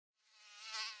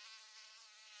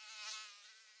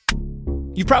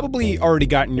You've probably already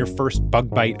gotten your first bug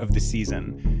bite of the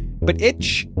season, but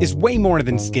itch is way more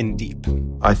than skin deep.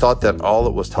 I thought that all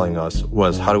it was telling us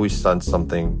was how do we sense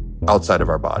something outside of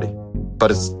our body.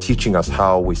 But it's teaching us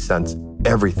how we sense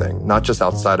everything, not just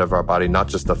outside of our body, not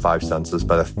just the 5 senses,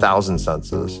 but 1,000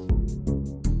 senses.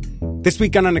 This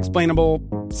week on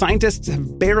Unexplainable, scientists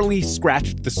have barely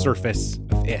scratched the surface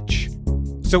of itch.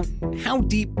 So how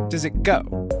deep does it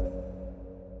go?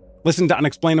 Listen to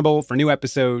Unexplainable for new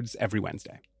episodes every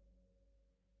Wednesday.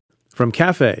 From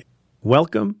Cafe,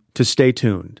 welcome to Stay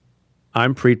Tuned.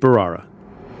 I'm Preet Bharara.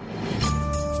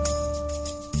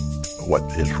 What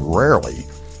is rarely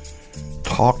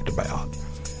talked about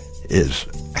is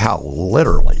how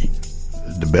literally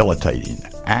debilitating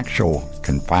actual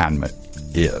confinement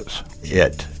is.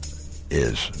 It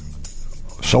is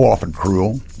so often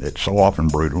cruel, it's so often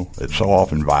brutal, it's so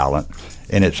often violent,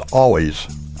 and it's always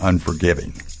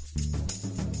unforgiving.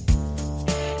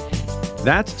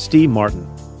 That's Steve Martin.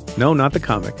 No, not the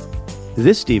comic.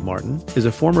 This Steve Martin is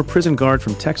a former prison guard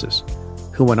from Texas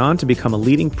who went on to become a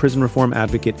leading prison reform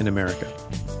advocate in America.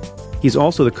 He's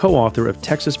also the co-author of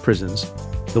Texas Prisons,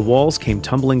 The Walls Came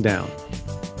Tumbling Down.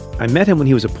 I met him when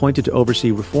he was appointed to oversee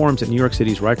reforms at New York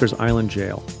City's Rikers Island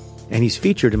jail, and he's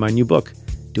featured in my new book,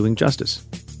 Doing Justice.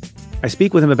 I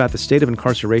speak with him about the state of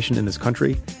incarceration in this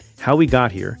country, how we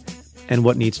got here, and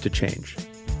what needs to change.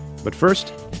 But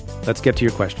first, let's get to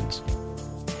your questions.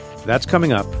 That's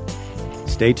coming up.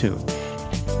 Stay tuned.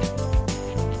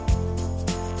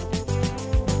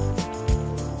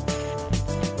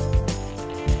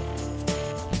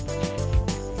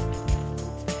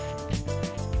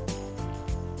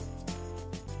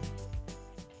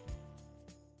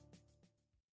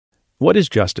 What is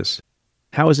justice?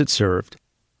 How is it served?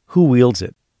 Who wields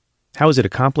it? How is it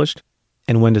accomplished?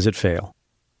 And when does it fail?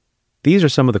 These are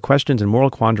some of the questions and moral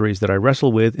quandaries that I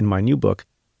wrestle with in my new book,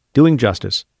 Doing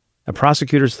Justice, a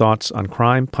prosecutor's thoughts on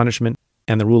crime, punishment,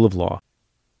 and the rule of law.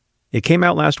 It came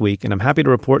out last week, and I'm happy to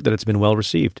report that it's been well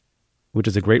received, which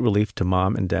is a great relief to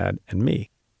Mom and Dad and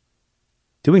me.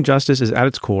 Doing Justice is at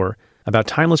its core about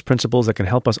timeless principles that can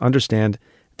help us understand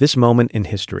this moment in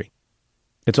history.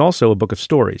 It's also a book of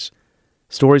stories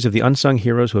of the unsung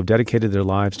heroes who have dedicated their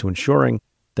lives to ensuring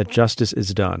that justice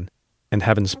is done and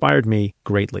have inspired me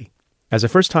greatly. As a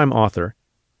first-time author,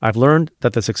 I've learned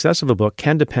that the success of a book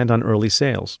can depend on early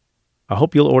sales. I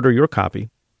hope you'll order your copy,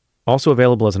 also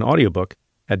available as an audiobook,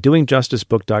 at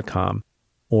doingjusticebook.com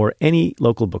or any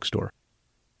local bookstore.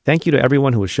 Thank you to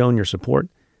everyone who has shown your support,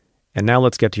 and now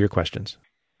let's get to your questions.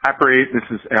 Hi, Preet. This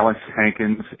is Ellis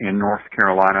Hankins in North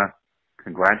Carolina.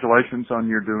 Congratulations on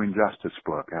your Doing Justice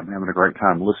book. I'm having a great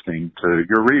time listening to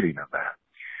your reading of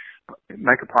that.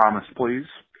 Make a promise, please,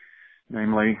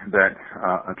 namely that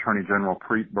Attorney General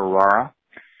Preet Bharara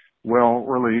will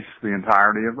release the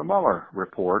entirety of the Mueller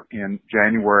report in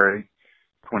January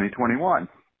 2021,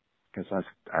 because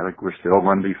I think we're still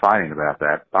going to be fighting about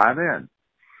that by then.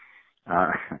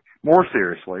 More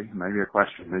seriously, maybe a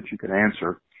question that you could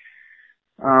answer,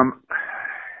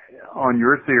 on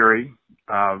your theory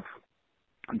of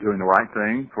doing the right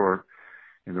thing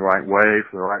in the right way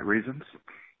for the right reasons,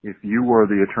 if you were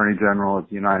the Attorney General of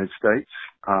the United States,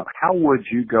 how would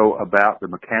you go about the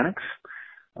mechanics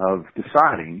of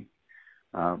deciding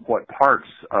what parts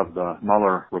of the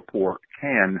Mueller report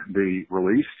can be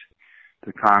released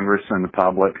to Congress and the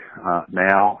public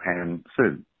now and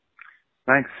soon?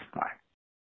 Thanks. Bye.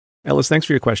 Ellis, thanks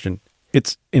for your question.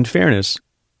 It's, in fairness,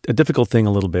 a difficult thing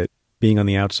a little bit, being on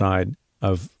the outside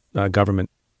of government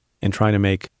and trying to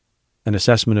make an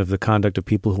assessment of the conduct of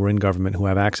people who are in government who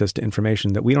have access to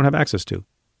information that we don't have access to.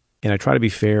 And I try to be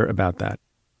fair about that.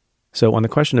 So on the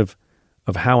question of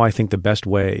how I think the best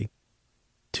way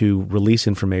to release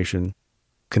information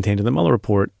contained in the Mueller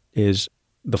report is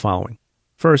the following.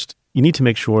 First, you need to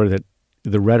make sure that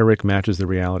the rhetoric matches the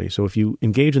reality. So if you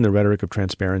engage in the rhetoric of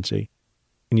transparency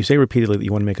and you say repeatedly that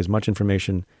you want to make as much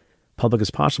information public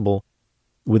as possible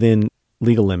within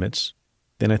legal limits,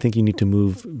 then I think you need to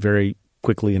move very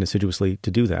quickly and assiduously to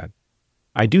do that.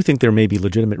 I do think there may be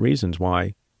legitimate reasons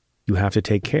why you have to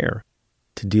take care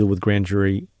to deal with grand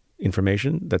jury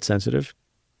information that's sensitive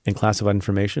and classified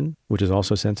information, which is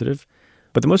also sensitive.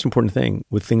 But the most important thing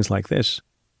with things like this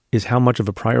is how much of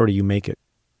a priority you make it.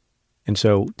 And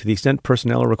so to the extent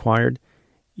personnel are required,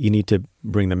 you need to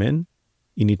bring them in.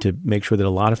 You need to make sure that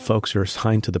a lot of folks are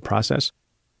assigned to the process.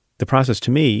 The process,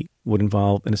 to me, would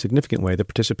involve, in a significant way, the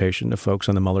participation of folks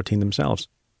on the Mueller team themselves.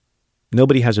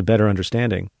 Nobody has a better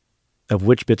understanding of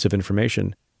which bits of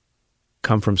information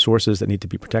come from sources that need to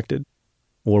be protected,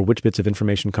 or which bits of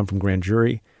information come from grand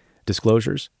jury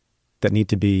disclosures that need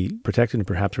to be protected and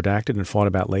perhaps redacted and fought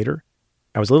about later,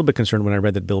 I was a little bit concerned when I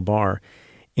read that Bill Barr,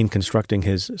 in constructing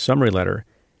his summary letter,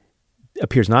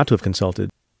 appears not to have consulted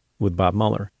with Bob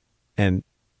Mueller and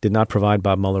did not provide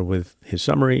Bob Mueller with his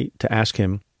summary to ask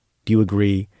him, do you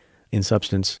agree in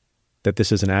substance that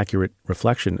this is an accurate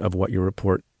reflection of what your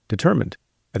report determined?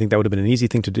 I think that would have been an easy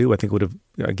thing to do. I think it would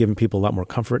have given people a lot more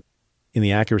comfort in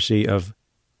the accuracy of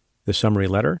the summary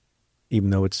letter, even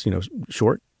though it's,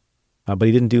 short. But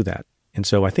he didn't do that. And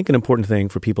so I think an important thing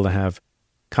for people to have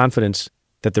confidence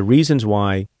that the reasons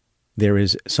why there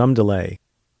is some delay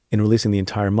in releasing the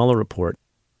entire Mueller report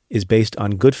is based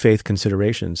on good faith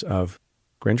considerations of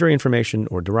grand jury information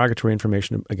or derogatory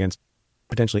information against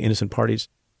potentially innocent parties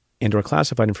and or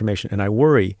classified information. And I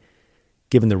worry,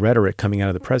 given the rhetoric coming out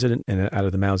of the president and out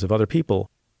of the mouths of other people,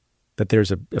 that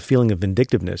there's a feeling of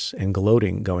vindictiveness and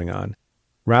gloating going on,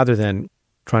 rather than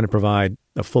trying to provide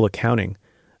a full accounting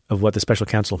of what the special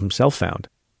counsel himself found,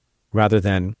 rather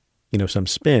than, some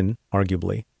spin,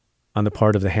 arguably, on the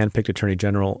part of the handpicked attorney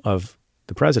general of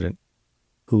the president,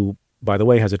 who, by the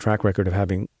way, has a track record of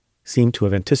having seemed to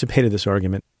have anticipated this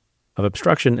argument of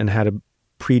obstruction and had a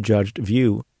prejudged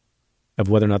view of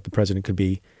whether or not the president could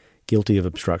be guilty of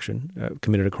obstruction,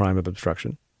 committed a crime of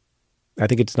obstruction. I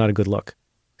think it's not a good look.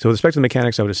 So with respect to the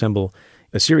mechanics, I would assemble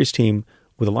a serious team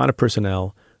with a lot of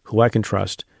personnel who I can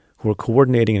trust, who are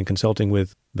coordinating and consulting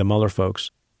with the Mueller folks.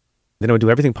 Then I would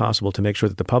do everything possible to make sure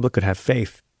that the public could have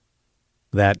faith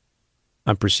that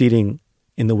I'm proceeding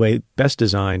in the way best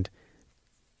designed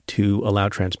to allow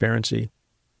transparency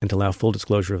and to allow full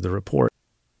disclosure of the report.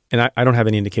 And I don't have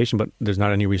any indication, but there's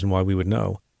not any reason why we would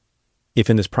know, if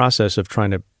in this process of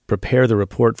trying to prepare the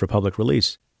report for public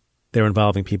release, they're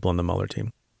involving people on the Mueller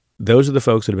team. Those are the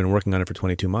folks that have been working on it for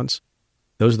 22 months.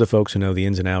 Those are the folks who know the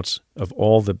ins and outs of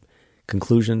all the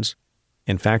conclusions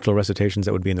and factual recitations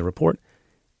that would be in the report,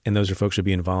 and those are folks who would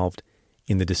be involved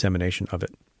in the dissemination of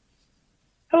it.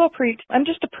 Hello, Preet. I'm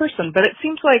just a person, but it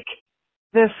seems like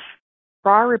this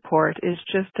Barr report is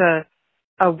just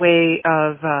a way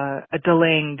of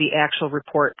delaying the actual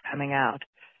report coming out.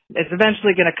 It's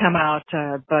eventually going to come out,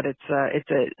 but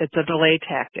it's a delay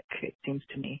tactic, it seems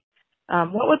to me.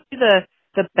 What would be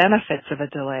the benefits of a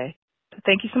delay?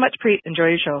 Thank you so much, Preet. Enjoy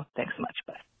your show. Thanks so much.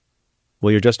 Bye.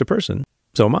 Well, you're just a person.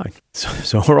 So am I.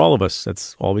 So are all of us.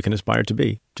 That's all we can aspire to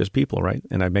be, just people, right?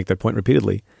 And I make that point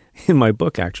repeatedly in my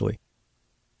book, actually.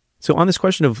 So on this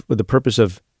question of the purpose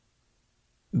of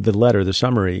the letter, the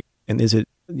summary, and is it,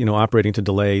 operating to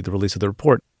delay the release of the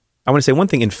report, I want to say one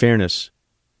thing in fairness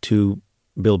to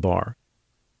Bill Barr,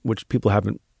 which people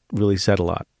haven't really said a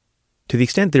lot. To the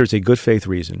extent there's a good faith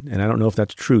reason, and I don't know if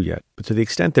that's true yet, but to the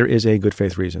extent there is a good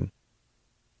faith reason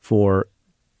for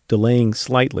delaying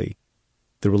slightly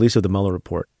the release of the Mueller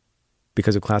report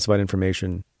because of classified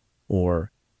information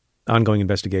or ongoing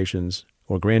investigations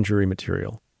or grand jury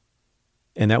material,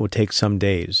 and that would take some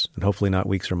days, and hopefully not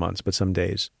weeks or months, but some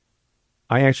days,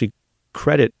 I actually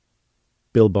credit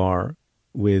Bill Barr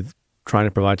with trying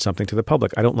to provide something to the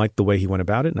public. I don't like the way he went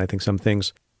about it, and I think some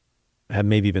things have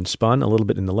maybe been spun a little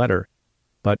bit in the letter,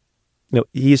 but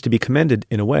he is to be commended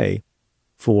in a way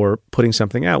for putting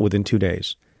something out within 2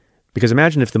 days. Because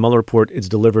imagine if the Mueller report is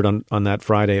delivered on that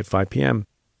Friday at 5 p.m.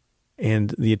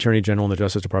 and the Attorney General and the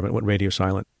Justice Department went radio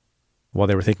silent while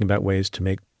they were thinking about ways to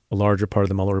make a larger part of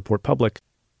the Mueller report public.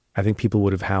 I think people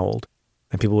would have howled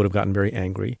and people would have gotten very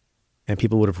angry and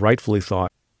people would have rightfully thought,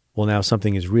 well, now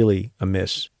something is really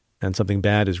amiss and something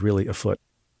bad is really afoot.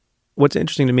 What's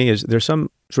interesting to me is there's some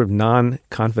sort of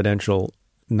non-confidential,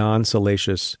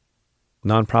 non-salacious,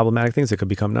 non-problematic things that could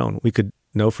become known. We could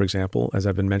know, for example, as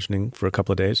I've been mentioning for a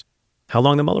couple of days, how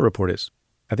long the Mueller report is.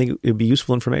 I think it would be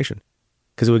useful information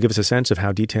because it would give us a sense of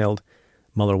how detailed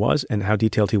Mueller was and how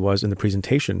detailed he was in the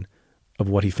presentation of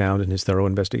what he found in his thorough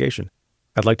investigation.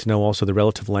 I'd like to know also the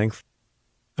relative length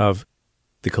of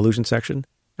the collusion section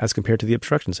as compared to the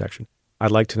obstruction section.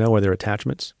 I'd like to know, are there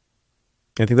attachments?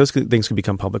 I think those things could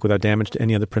become public without damage to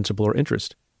any other principle or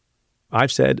interest.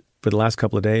 I've said for the last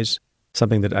couple of days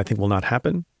something that I think will not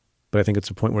happen, but I think it's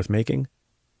a point worth making,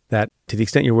 that to the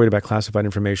extent you're worried about classified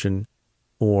information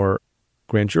or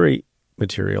grand jury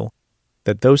material,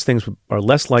 that those things are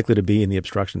less likely to be in the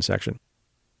obstruction section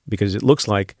because it looks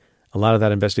like a lot of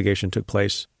that investigation took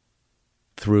place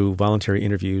through voluntary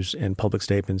interviews and public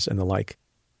statements and the like.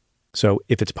 So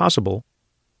if it's possible,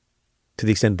 to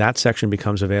the extent that section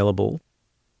becomes available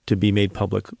to be made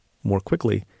public more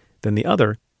quickly than the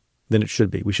other, then it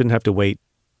should be. We shouldn't have to wait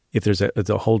if there's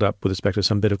a holdup with respect to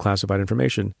some bit of classified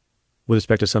information, with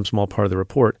respect to some small part of the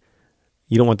report.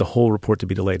 You don't want the whole report to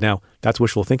be delayed. Now, that's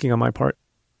wishful thinking on my part,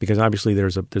 because obviously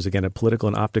there's again a political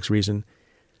and optics reason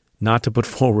not to put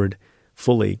forward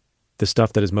fully the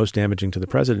stuff that is most damaging to the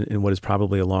president in what is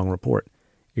probably a long report.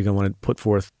 You're going to want to put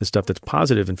forth the stuff that's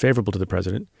positive and favorable to the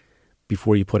president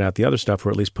before you put out the other stuff,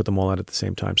 or at least put them all out at the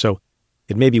same time. So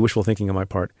it may be wishful thinking on my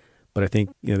part, but I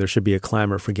think there should be a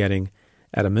clamor for getting,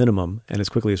 at a minimum and as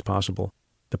quickly as possible,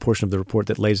 the portion of the report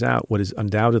that lays out what is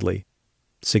undoubtedly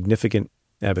significant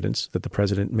evidence that the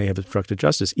president may have obstructed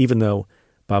justice, even though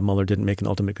Bob Mueller didn't make an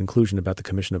ultimate conclusion about the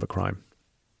commission of a crime.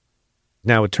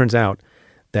 Now, it turns out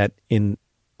that in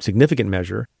significant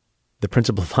measure, the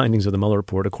principal findings of the Mueller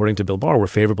report, according to Bill Barr, were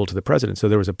favorable to the president. So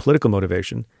there was a political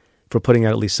motivation for putting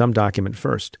out at least some document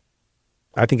first.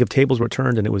 I think if tables were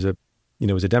turned and it was a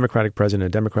Democratic president, a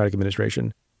Democratic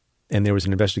administration, and there was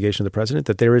an investigation of the president,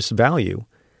 that there is value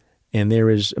and there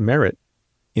is merit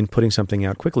in putting something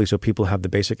out quickly so people have the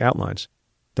basic outlines.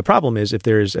 The problem is if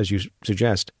there is, as you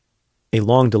suggest, a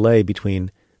long delay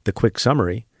between the quick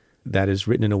summary that is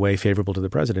written in a way favorable to the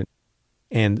president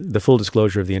and the full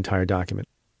disclosure of the entire document.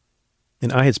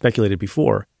 And I had speculated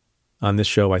before on this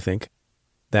show, I think,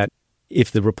 that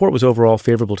if the report was overall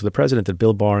favorable to the president, that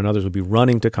Bill Barr and others would be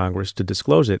running to Congress to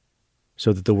disclose it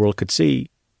so that the world could see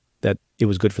that it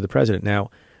was good for the president. Now,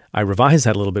 I revised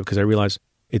that a little bit because I realized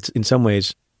it's in some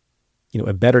ways,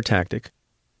 a better tactic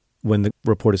when the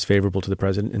report is favorable to the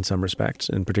president in some respects,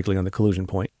 and particularly on the collusion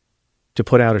point, to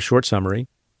put out a short summary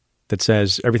that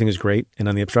says everything is great, and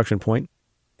on the obstruction point,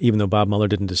 even though Bob Mueller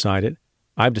didn't decide it,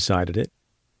 I've decided it,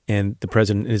 and the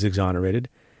president is exonerated,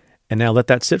 and now let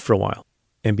that sit for a while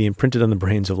and be imprinted on the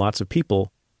brains of lots of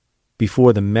people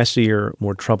before the messier,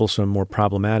 more troublesome, more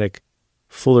problematic,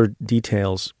 fuller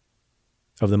details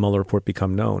of the Mueller report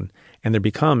become known. And there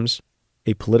becomes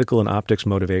a political and optics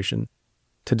motivation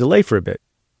to delay for a bit,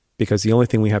 because the only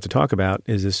thing we have to talk about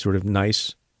is this sort of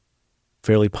nice,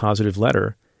 fairly positive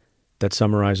letter that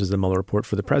summarizes the Mueller report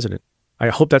for the president. I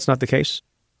hope that's not the case,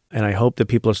 and I hope that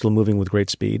people are still moving with great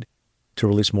speed to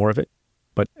release more of it.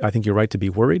 But I think you're right to be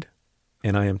worried,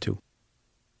 and I am too.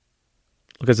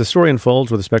 Look, as the story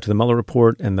unfolds with respect to the Mueller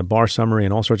report and the Barr summary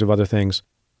and all sorts of other things,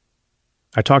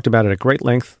 I talked about it at great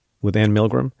length with Ann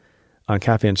Milgram on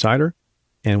Cafe Insider,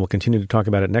 and we'll continue to talk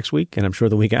about it next week, and I'm sure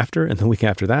the week after, and the week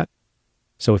after that.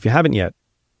 So if you haven't yet,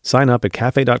 sign up at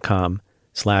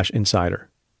cafe.com/insider.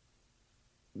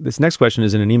 This next question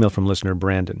is in an email from listener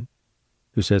Brandon,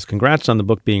 who says, "Congrats on the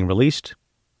book being released.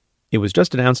 It was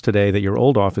just announced today that your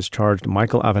old office charged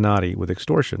Michael Avenatti with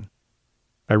extortion.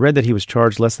 I read that he was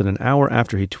charged less than an hour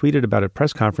after he tweeted about a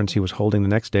press conference he was holding the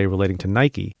next day relating to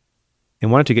Nike, and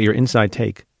wanted to get your inside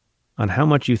take on how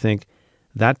much you think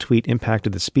that tweet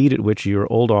impacted the speed at which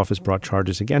your old office brought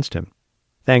charges against him.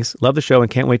 Thanks. Love the show and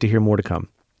can't wait to hear more to come."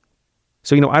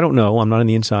 So, I don't know. I'm not on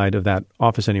the inside of that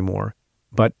office anymore.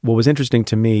 But what was interesting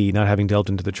to me, not having delved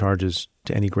into the charges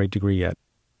to any great degree yet,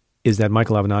 is that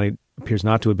Michael Avenatti appears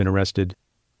not to have been arrested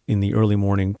in the early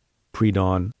morning,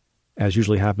 pre-dawn, as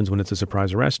usually happens when it's a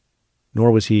surprise arrest,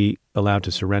 nor was he allowed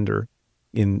to surrender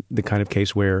in the kind of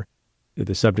case where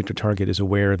the subject or target is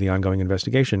aware of the ongoing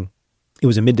investigation. It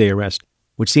was a midday arrest,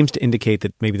 which seems to indicate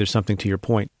that maybe there's something to your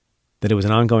point, that it was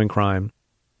an ongoing crime,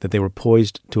 that they were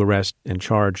poised to arrest and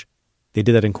charge. They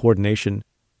did that in coordination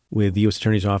with the U.S.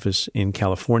 Attorney's Office in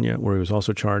California, where he was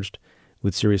also charged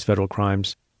with serious federal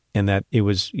crimes, and that it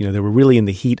was, they were really in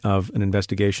the heat of an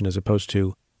investigation as opposed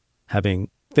to having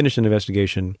finished an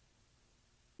investigation,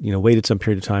 waited some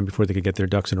period of time before they could get their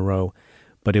ducks in a row.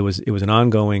 But it was an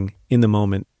ongoing,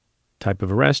 in-the-moment type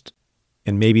of arrest,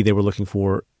 and maybe they were looking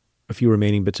for a few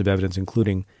remaining bits of evidence,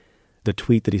 including the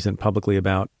tweet that he sent publicly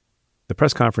about the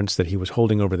press conference that he was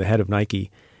holding over the head of Nike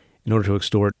in order to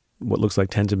extort what looks like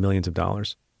tens of millions of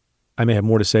dollars. I may have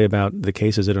more to say about the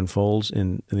case as it unfolds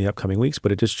in the upcoming weeks,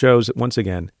 but it just shows that, once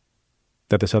again,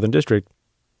 that the Southern District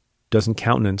doesn't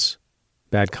countenance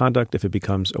bad conduct if it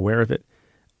becomes aware of it.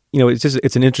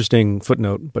 It's an interesting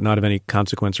footnote, but not of any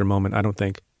consequence or moment, I don't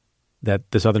think, that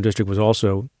the Southern District was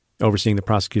also overseeing the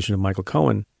prosecution of Michael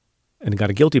Cohen and got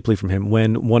a guilty plea from him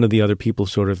when one of the other people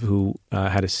who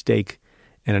had a stake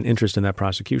and an interest in that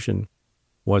prosecution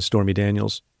was Stormy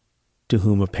Daniels, to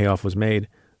whom a payoff was made,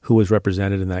 who was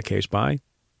represented in that case by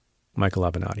Michael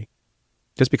Avenatti.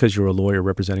 Just because you're a lawyer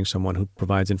representing someone who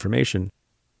provides information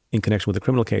in connection with a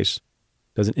criminal case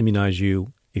doesn't immunize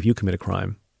you if you commit a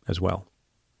crime as well.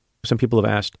 Some people have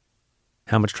asked,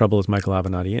 how much trouble is Michael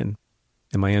Avenatti in?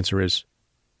 And my answer is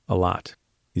a lot.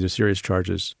 These are serious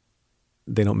charges.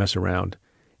 They don't mess around.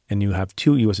 And you have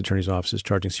two U.S. attorneys' offices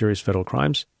charging serious federal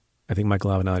crimes. I think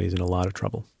Michael Avenatti is in a lot of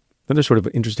trouble. Then there's sort of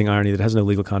an interesting irony that has no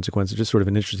legal consequence. It's just sort of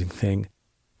an interesting thing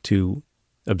to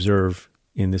observe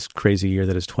in this crazy year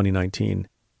that is 2019,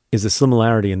 is the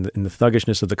similarity in the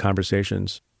thuggishness of the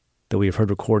conversations that we have heard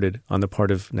recorded on the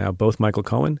part of now both Michael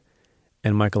Cohen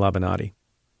and Michael Avenatti,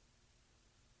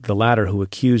 the latter who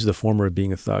accused the former of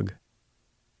being a thug.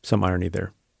 Some irony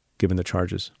there, given the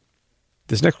charges.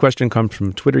 This next question comes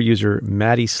from Twitter user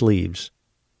Maddie Sleeves.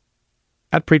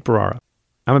 At Preet Bharara,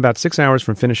 I'm about 6 hours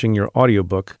from finishing your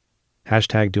audiobook,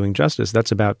 #Doing Justice.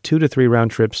 That's about 2 to 3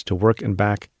 round trips to work and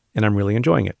back, and I'm really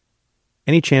enjoying it.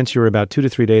 Any chance you're about 2 to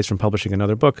 3 days from publishing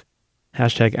another book?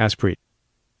 Ask Preet.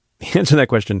 The answer to that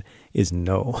question is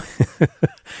no.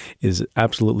 Is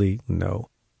absolutely no.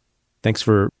 Thanks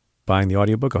for buying the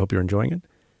audiobook. I hope you're enjoying it.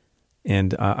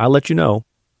 And I'll let you know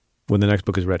when the next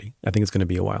book is ready. I think it's going to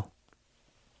be a while.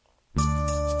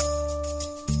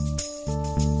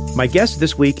 My guest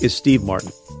this week is Steve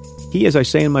Martin. He, as I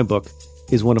say in my book,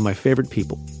 is one of my favorite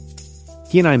people.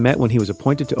 He and I met when he was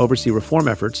appointed to oversee reform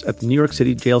efforts at the New York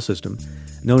City jail system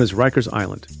known as Rikers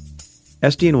Island.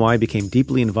 SDNY became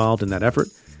deeply involved in that effort,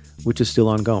 which is still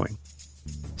ongoing.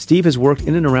 Steve has worked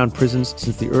in and around prisons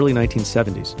since the early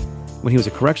 1970s, when he was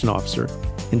a correction officer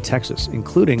in Texas,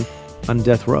 including on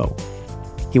death row.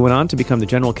 He went on to become the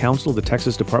general counsel of the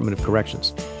Texas Department of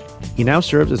Corrections. He now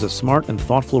serves as a smart and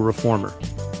thoughtful reformer,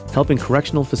 helping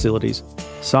correctional facilities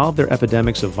solve their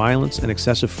epidemics of violence and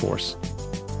excessive force.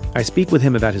 I speak with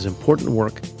him about his important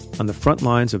work on the front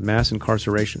lines of mass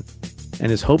incarceration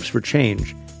and his hopes for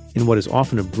change in what is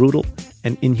often a brutal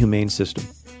and inhumane system.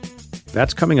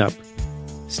 That's coming up.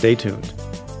 Stay tuned.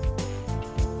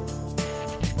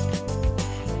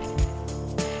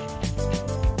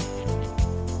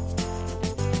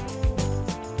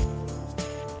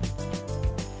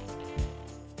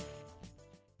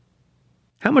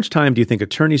 How much time do you think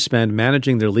attorneys spend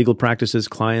managing their legal practices,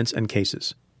 clients, and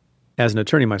cases? As an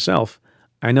attorney myself,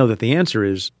 I know that the answer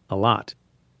is a lot.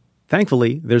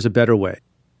 Thankfully, there's a better way.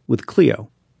 With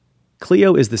Clio.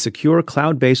 Clio is the secure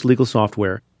cloud-based legal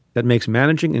software that makes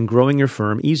managing and growing your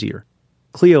firm easier.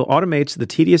 Clio automates the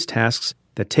tedious tasks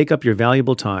that take up your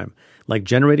valuable time, like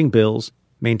generating bills,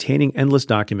 maintaining endless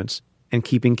documents, and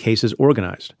keeping cases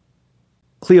organized.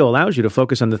 Clio allows you to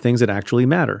focus on the things that actually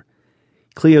matter.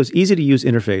 Clio's easy-to-use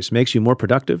interface makes you more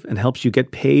productive and helps you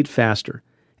get paid faster.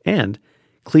 And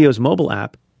Clio's mobile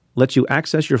app lets you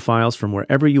access your files from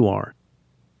wherever you are.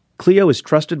 Clio is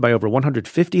trusted by over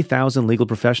 150,000 legal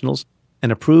professionals and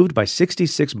approved by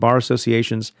 66 bar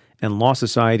associations and law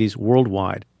societies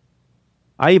worldwide.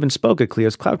 I even spoke at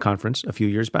Clio's Cloud Conference a few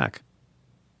years back.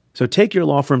 So take your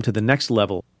law firm to the next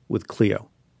level with Clio.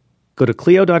 Go to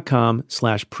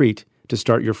Clio.com/Preet to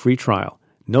start your free trial.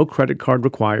 No credit card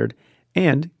required,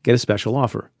 and get a special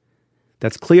offer.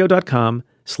 That's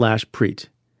Clio.com/Preet.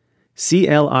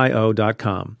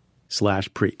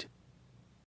 CLIO.com/Preet.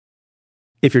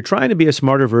 If you're trying to be a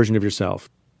smarter version of yourself,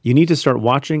 you need to start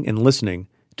watching and listening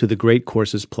to the Great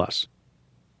Courses Plus.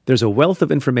 There's a wealth of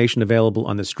information available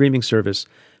on the streaming service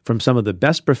from some of the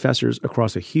best professors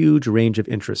across a huge range of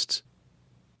interests.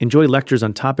 Enjoy lectures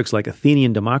on topics like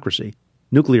Athenian democracy,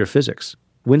 nuclear physics,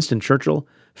 Winston Churchill,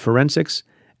 forensics,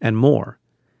 and more.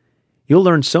 You'll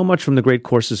learn so much from the Great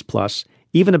Courses Plus,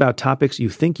 even about topics you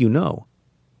think you know.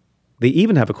 They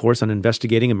even have a course on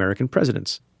investigating American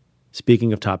presidents.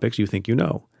 Speaking of topics you think you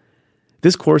know.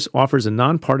 This course offers a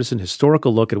nonpartisan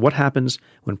historical look at what happens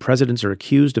when presidents are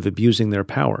accused of abusing their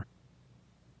power.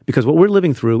 Because what we're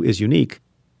living through is unique,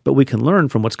 but we can learn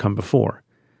from what's come before.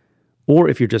 Or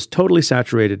if you're just totally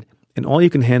saturated and all you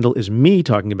can handle is me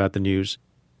talking about the news,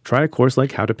 try a course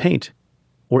like How to Paint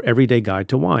or Everyday Guide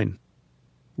to Wine.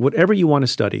 Whatever you want to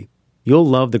study, you'll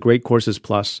love the Great Courses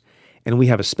Plus, and we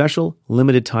have a special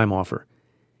limited time offer.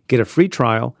 Get a free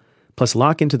trial, plus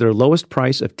lock into their lowest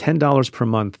price of $10 per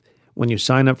month when you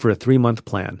sign up for a 3-month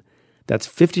plan. That's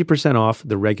 50% off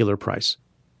the regular price.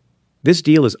 This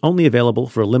deal is only available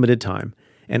for a limited time,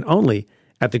 and only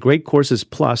at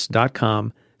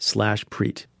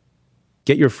thegreatcoursesplus.com/Preet.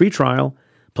 Get your free trial,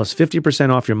 plus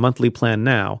 50% off your monthly plan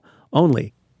now,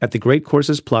 only at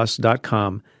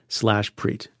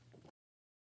thegreatcoursesplus.com/Preet.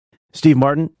 Steve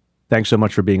Martin, thanks so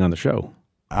much for being on the show.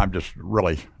 I'm just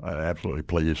really absolutely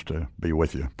pleased to be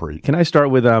with you, Preet. Can I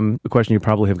start with a question you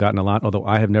probably have gotten a lot, although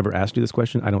I have never asked you this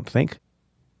question, I don't think.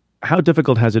 How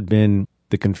difficult has it been,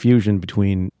 the confusion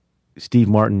between Steve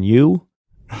Martin, you,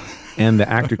 and the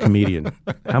actor-comedian?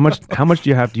 How much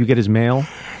do you get his mail?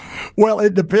 Well,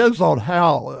 it depends on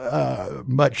how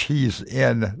much he's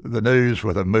in the news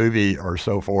with a movie or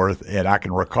so forth. And I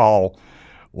can recall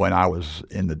when I was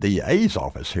in the DA's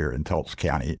office here in Tulsa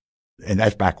County, and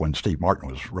that's back when Steve Martin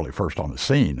was really first on the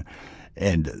scene.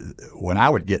 And when I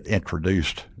would get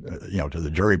introduced, to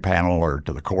the jury panel or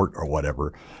to the court or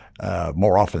whatever,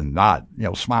 more often than not,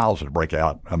 smiles would break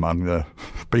out among the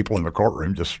people in the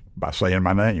courtroom just by saying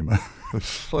my name.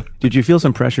 Did you feel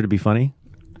some pressure to be funny?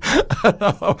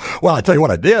 Well, I tell you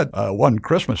what I did. One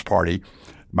Christmas party,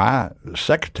 my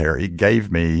secretary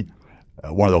gave me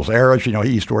one of those arrows. You know,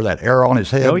 he used to wear that arrow on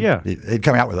his head. Oh, yeah. He'd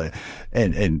come out with it.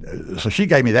 And so she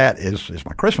gave me that as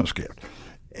my Christmas gift.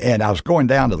 And I was going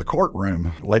down to the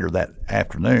courtroom later that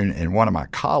afternoon, and one of my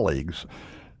colleagues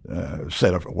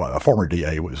said, a former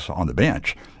DA was on the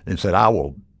bench, and said, "I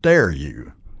will dare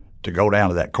you to go down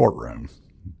to that courtroom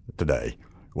today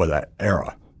with that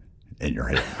arrow in your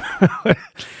head."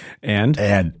 And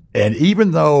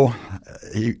even though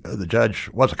the judge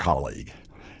was a colleague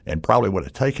and probably would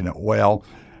have taken it well,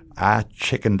 I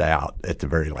chickened out at the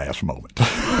very last moment.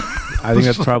 I think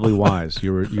that's probably wise.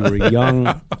 You were a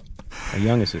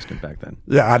young assistant back then.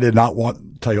 Yeah, I did not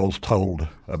want tales told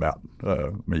about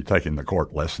me taking the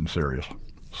court less than serious.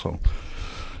 So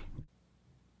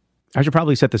I should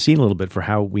probably set the scene a little bit for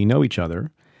how we know each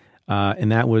other.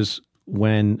 And that was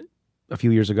when, a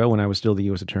few years ago, when I was still the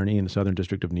U.S. Attorney in the Southern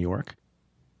District of New York,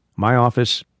 my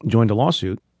office joined a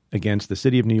lawsuit against the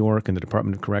City of New York and the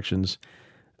Department of Corrections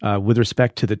with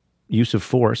respect to the use of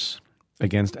force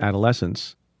against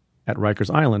adolescents at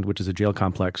Rikers Island, which is a jail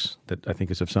complex that I think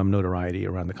is of some notoriety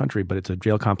around the country, but it's a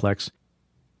jail complex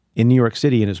in New York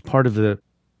City, and as part of the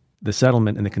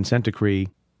settlement and the consent decree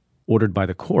ordered by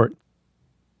the court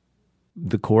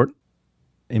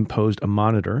imposed a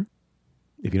monitor,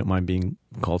 if you don't mind being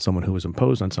called someone who was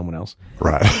imposed on someone else.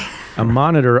 Right. A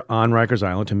monitor on Rikers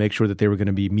Island to make sure that they were going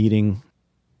to be meeting,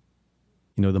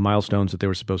 the milestones that they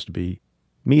were supposed to be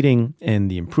meeting and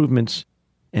the improvements,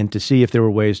 and to see if there were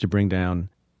ways to bring down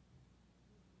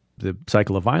the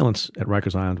cycle of violence at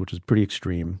Rikers Island, which is pretty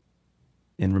extreme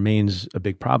and remains a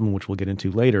big problem, which we'll get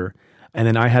into later. And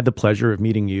then I had the pleasure of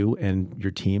meeting you and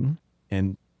your team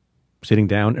and sitting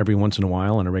down every once in a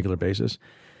while on a regular basis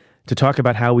to talk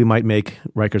about how we might make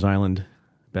Rikers Island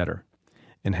better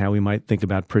and how we might think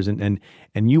about prison.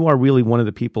 And you are really one of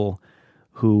the people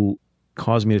who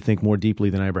caused me to think more deeply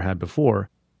than I ever had before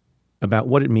about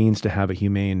what it means to have a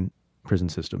humane prison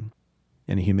system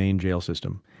and a humane jail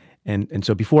system. And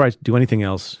so before I do anything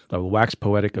else, I will wax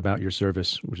poetic about your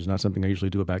service, which is not something I usually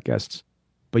do about guests.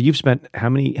 But you've spent how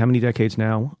many decades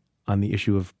now on the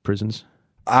issue of prisons?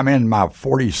 I'm in my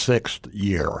 46th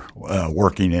year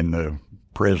working in the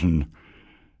prison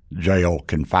jail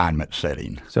confinement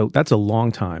setting. So that's a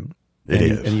long time. It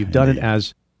is. And you've done it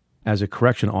as a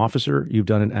correction officer. You've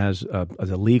done it as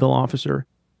a legal officer.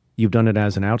 You've done it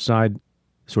as an outside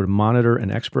sort of monitor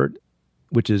and expert,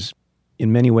 which is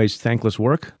in many ways thankless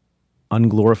work,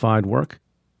 unglorified work,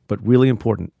 but really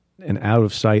important and out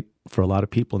of sight for a lot of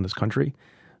people in this country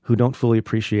who don't fully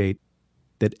appreciate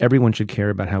that everyone should care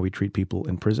about how we treat people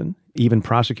in prison, even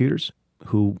prosecutors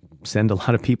who send a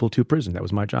lot of people to prison. That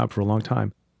was my job for a long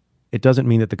time. It doesn't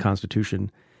mean that the Constitution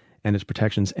and its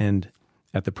protections end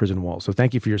at the prison wall. So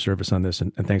thank you for your service on this,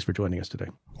 and thanks for joining us today.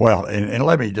 Well, and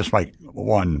let me just make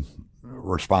one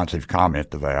responsive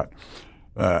comment to that.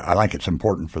 I think it's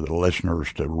important for the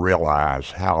listeners to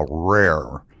realize how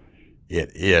rare it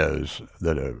is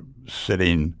that a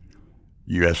sitting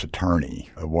U.S. attorney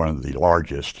of one of the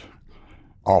largest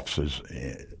offices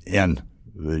in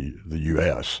the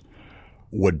U.S.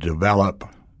 would develop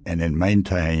and then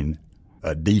maintain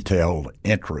a detailed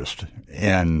interest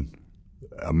in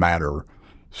a matter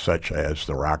such as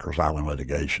the Rikers Island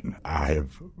litigation. I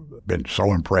have been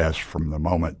so impressed from the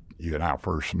moment you and I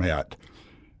first met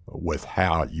with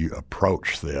how you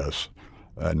approach this,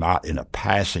 not in a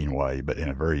passing way, but in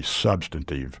a very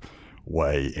substantive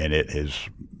way. And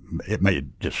it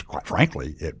made, just quite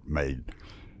frankly, it made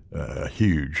a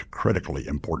huge, critically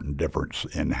important difference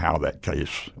in how that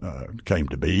case came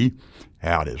to be,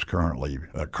 how it is currently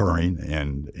occurring,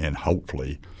 and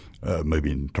hopefully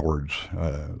moving towards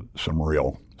some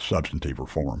real substantive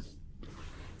reform.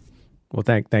 Well,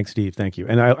 thanks, Steve. Thank you.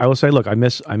 And I will say, look, I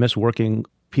miss working.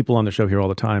 People on the show here all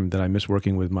the time that I miss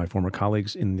working with my former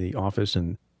colleagues in the office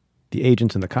and the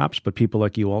agents and the cops, but people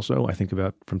like you also I think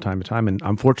about from time to time. And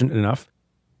I'm fortunate enough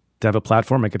to have a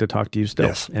platform. I get to talk to you still.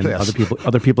 Yes, and yes.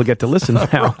 other people get to listen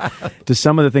now to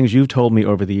some of the things you've told me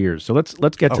over the years. So let's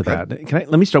get to that.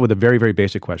 Let me start with a very, very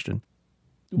basic question.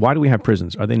 Why do we have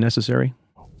prisons? Are they necessary?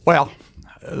 Well,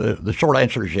 the short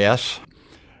answer is yes.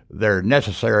 They're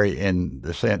necessary in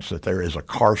the sense that there is a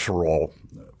carceral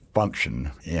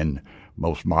function in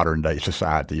most modern-day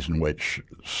societies in which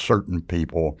certain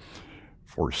people,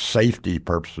 for safety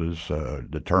purposes,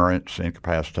 deterrence,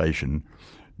 incapacitation,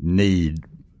 need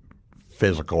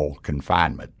physical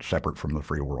confinement separate from the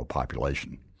free world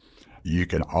population. You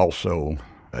can also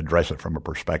address it from a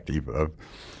perspective of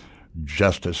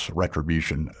justice,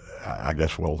 retribution. I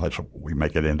guess we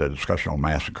make it into a discussion on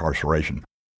mass incarceration.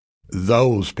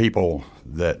 those people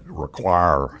that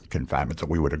require confinement, that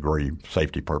we would agree,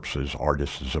 safety purposes or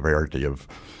just the severity of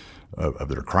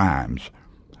their crimes,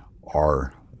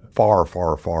 are far,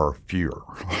 far, far fewer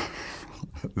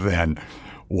than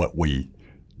what we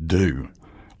do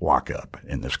lock up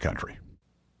in this country.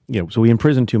 Yeah, so we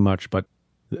imprison too much, but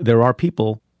there are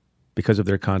people, because of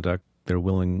their conduct, their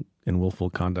willing and willful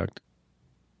conduct,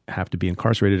 have to be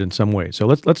incarcerated in some way. So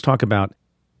let's talk about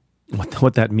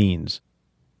what that means.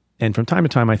 And from time to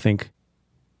time, I think,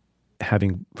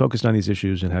 having focused on these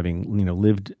issues and having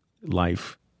lived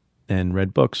life and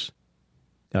read books,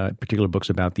 particular books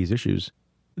about these issues,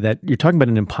 that you're talking about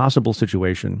an impossible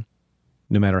situation.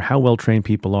 No matter how well-trained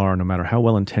people are, no matter how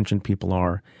well-intentioned people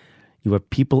are, you have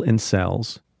people in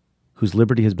cells whose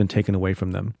liberty has been taken away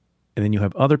from them. And then you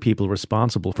have other people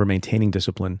responsible for maintaining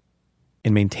discipline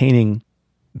and maintaining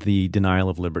the denial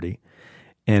of liberty.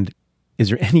 And is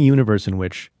there any universe in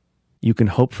which you can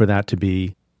hope for that to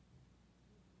be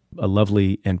a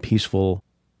lovely and peaceful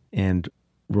and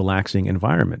relaxing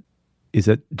environment? Is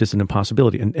that just an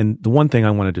impossibility? And the one thing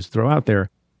I want to just throw out there,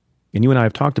 and you and I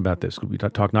have talked about this, we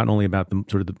talk not only about the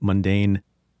sort of the mundane,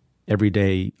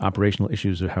 everyday operational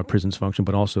issues of how prisons function,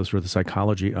 but also sort of the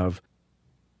psychology of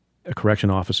a correction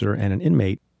officer and an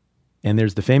inmate. And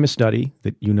there's the famous study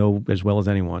that you know as well as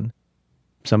anyone,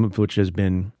 some of which has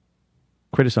been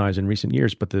criticized in recent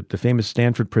years, but the famous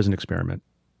Stanford prison experiment.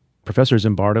 Professor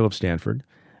Zimbardo of Stanford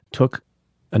took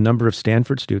a number of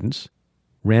Stanford students,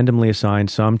 randomly assigned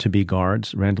some to be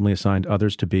guards, randomly assigned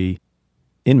others to be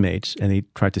inmates, and he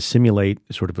tried to simulate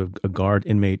sort of a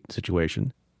guard-inmate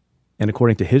situation. And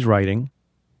according to his writing,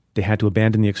 they had to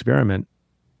abandon the experiment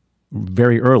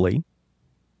very early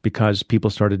because people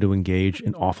started to engage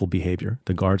in awful behavior.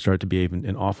 The guards started to behave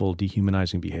in awful,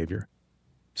 dehumanizing behavior.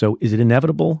 So is it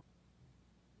inevitable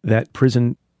that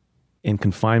prison and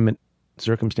confinement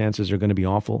circumstances are going to be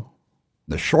awful?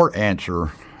 The short answer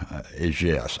is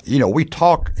yes. We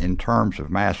talk in terms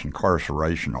of mass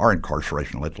incarceration, or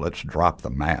incarceration. Let's drop the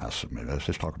mass. Let's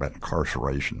just talk about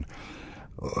incarceration.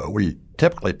 We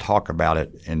typically talk about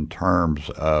it in terms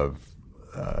of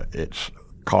its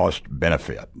cost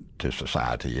benefit to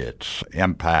society, its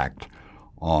impact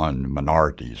on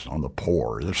minorities, on the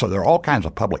poor. So there are all kinds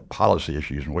of public policy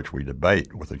issues in which we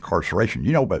debate with incarceration.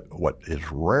 But what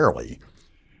is rarely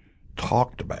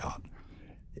talked about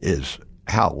is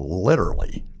how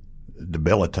literally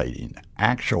debilitating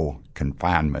actual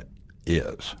confinement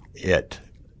is. It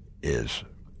is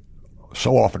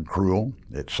so often cruel,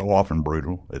 it's so often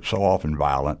brutal, it's so often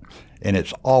violent, and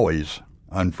it's always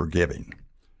unforgiving.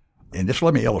 And just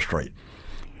let me illustrate.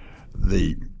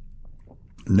 The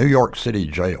New York City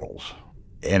jails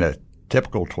in a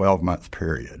typical 12-month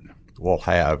period will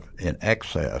have in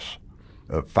excess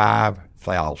of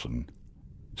 5,000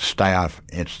 staff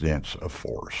incidents of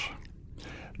force.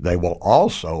 They will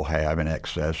also have in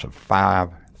excess of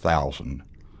 5,000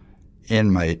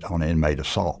 inmate-on-inmate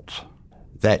assaults.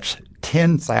 That's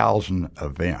 10,000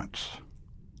 events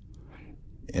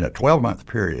in a 12-month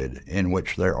period in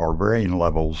which there are varying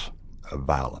levels of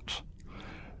violence.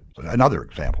 Another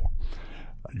example,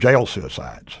 jail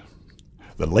suicides.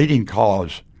 The leading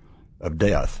cause of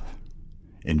death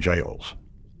in jails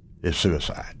is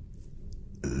suicide.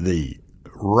 The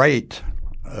rate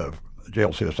of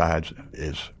jail suicides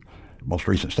is, the most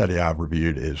recent study I've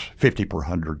reviewed, is 50 per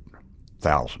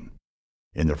 100,000.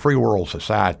 In the free world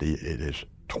society, it is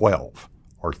 12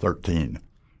 or 13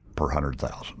 per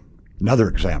 100,000. Another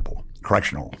example,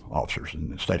 correctional officers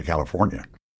in the state of California.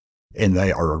 And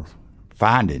they are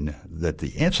finding that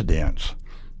the incidence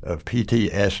of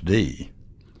PTSD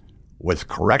with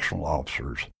correctional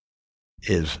officers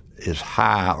is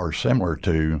high or similar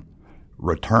to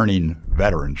returning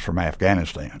veterans from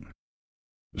Afghanistan.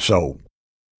 So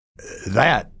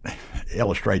that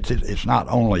illustrates it's not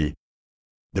only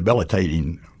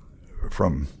debilitating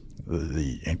from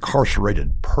the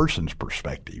incarcerated person's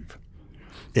perspective,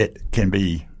 it can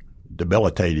be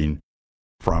debilitating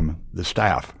from the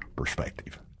staff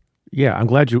perspective. Yeah, I'm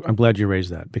glad you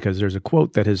raised that, because there's a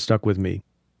quote that has stuck with me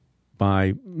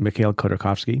by Mikhail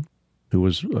Khodorkovsky, who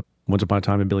was once upon a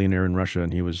time a billionaire in Russia,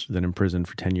 and he was then imprisoned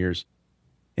for 10 years.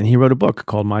 And he wrote a book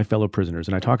called My Fellow Prisoners,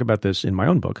 and I talk about this in my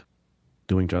own book,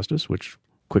 Doing Justice, which,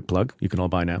 quick plug, you can all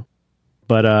buy now.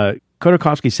 But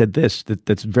Khodorkovsky said this,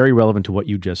 that's very relevant to what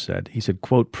you just said. He said,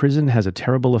 quote, "Prison has a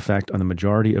terrible effect on the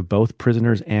majority of both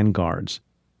prisoners and guards.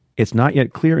 It's not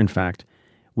yet clear, in fact,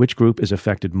 which group is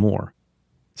affected more.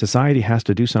 Society has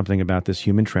to do something about this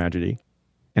human tragedy,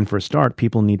 and for a start,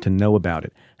 people need to know about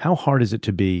it." How hard is it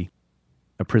to be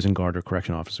a prison guard or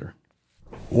correction officer?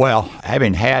 Well,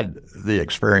 having had the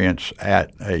experience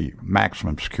at a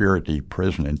maximum security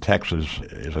prison in Texas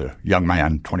as a young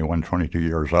man, 21, 22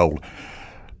 years old,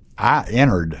 I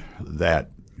entered that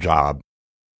job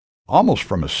almost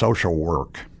from a social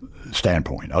work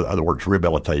standpoint. In other words,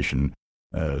 rehabilitation,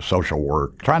 social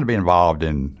work, trying to be involved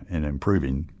in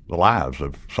improving the lives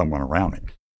of someone around me.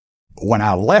 When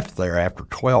I left there after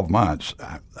 12 months,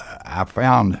 I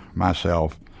found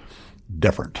myself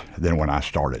different than when I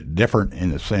started. Different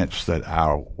in the sense that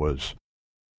I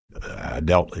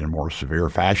dealt in a more severe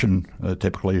fashion,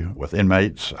 typically with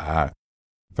inmates. I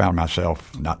found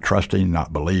myself not trusting,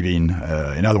 not believing.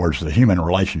 In other words, the human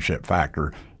relationship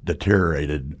factor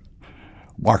deteriorated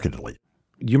markedly.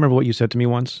 Do you remember what you said to me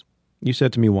once? You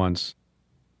said to me once,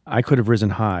 I could have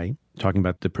risen high, talking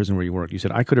about the prison where you work. You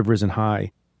said, I could have risen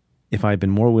high if I had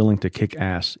been more willing to kick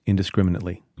ass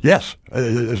indiscriminately. Yes,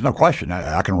 there's no question.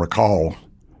 I can recall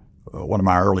one of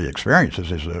my early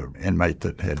experiences as an inmate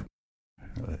that had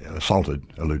assaulted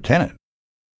a lieutenant,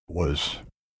 was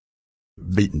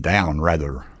beaten down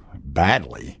rather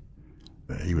badly.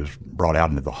 He was brought out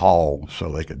into the hall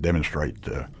so they could demonstrate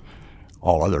to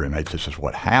all other inmates this is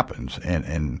what happens.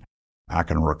 And I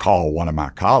can recall one of my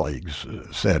colleagues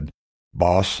said,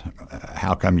 "Boss,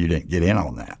 how come you didn't get in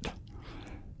on that?"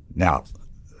 Now,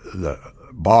 the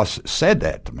boss said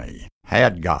that to me,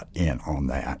 had got in on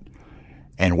that,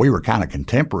 and we were kind of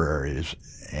contemporaries,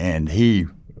 and he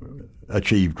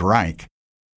achieved rank,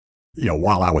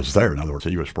 while I was there. In other words,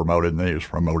 he was promoted, and then he was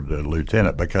promoted to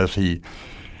lieutenant because he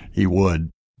would,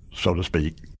 so to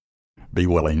speak, be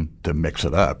willing to mix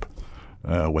it up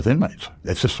with inmates.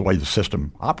 It's just the way the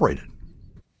system operated.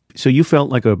 So you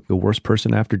felt like a worse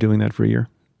person after doing that for a year?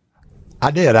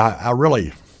 I did. I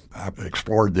really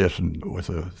explored this with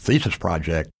a thesis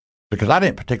project because I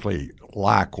didn't particularly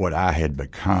like what I had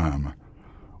become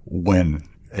when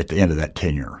at the end of that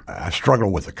tenure. I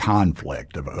struggled with the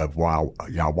conflict of while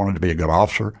I wanted to be a good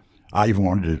officer, I even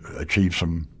wanted to achieve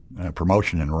some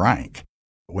promotion in rank.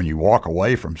 When you walk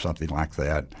away from something like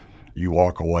that, you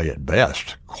walk away at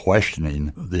best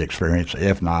questioning the experience,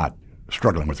 if not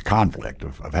struggling with the conflict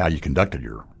of how you conducted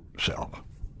yourself.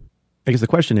 I guess the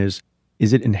question is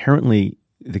it inherently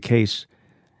the case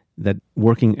that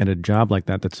working at a job like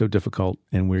that that's so difficult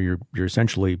and where you're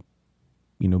essentially,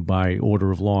 by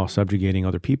order of law, subjugating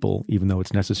other people, even though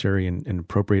it's necessary and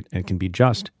appropriate and can be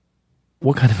just,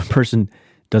 what kind of a person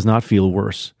does not feel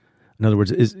worse? In other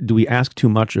words, do we ask too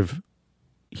much of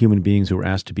human beings who are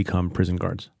asked to become prison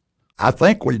guards? I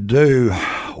think we do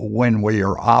when we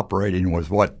are operating with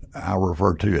what I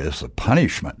refer to as the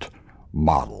punishment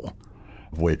model,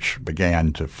 which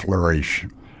began to flourish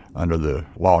under the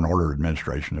Law and Order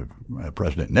Administration of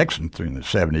President Nixon through the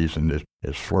 70s, and it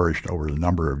has flourished over a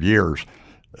number of years,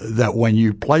 that when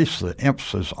you place the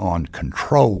emphasis on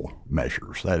control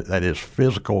measures, that is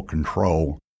physical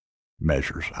control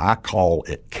measures, I call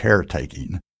it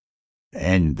caretaking,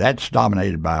 and that's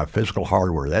dominated by physical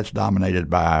hardware, that's dominated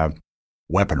by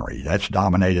weaponry, that's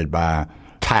dominated by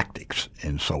tactics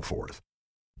and so forth.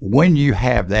 When you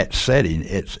have that setting,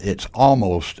 it's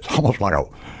almost like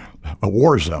a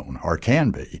war zone, or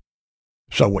can be.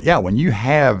 So, yeah, when you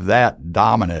have that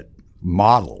dominant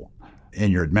model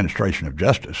in your administration of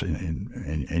justice,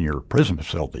 in your prison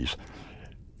facilities,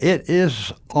 it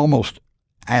is almost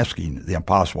asking the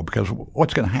impossible, because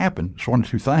what's going to happen is one of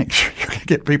two things. You're going to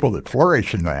get people that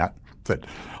flourish in that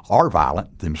are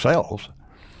violent themselves,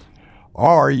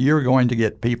 or you're going to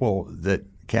get people that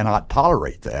cannot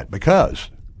tolerate that because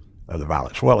of the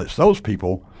violence. Well, it's those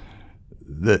people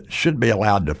that should be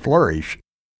allowed to flourish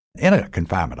in a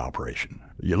confinement operation.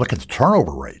 You look at the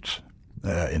turnover rates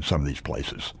in some of these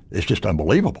places. It's just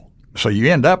unbelievable. So you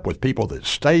end up with people that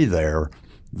stay there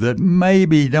that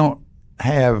maybe don't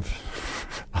have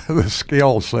the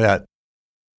skill set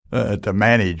to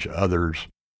manage others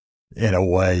in a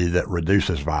way that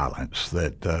reduces violence,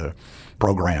 that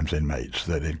programs inmates,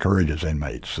 that encourages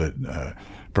inmates, that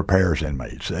prepares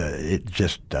inmates. It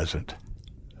just doesn't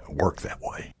work that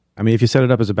way. I mean, if you set it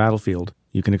up as a battlefield,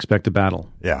 you can expect a battle.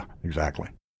 Yeah, exactly.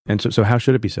 And so how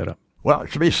should it be set up? Well,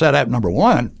 it should be set up, number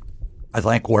one, I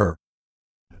think, where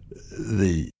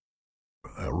the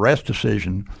arrest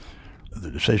decision, the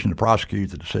decision to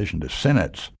prosecute, the decision to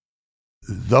sentence,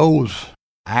 those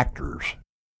actors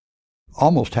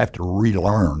almost have to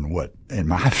relearn what, in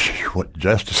my view, what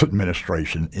justice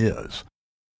administration is.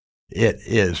 It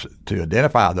is to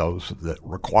identify those that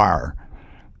require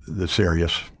the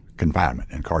serious confinement,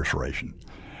 incarceration,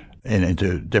 and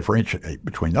to differentiate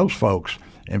between those folks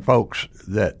and folks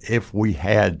that, if we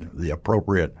had the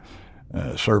appropriate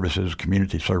services,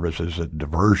 community services,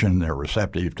 diversion. They're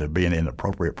receptive to being in an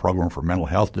appropriate program for mental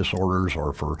health disorders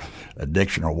or for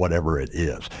addiction or whatever it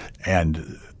is. And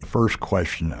the first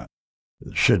question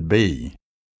should be,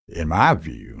 in my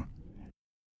view,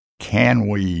 can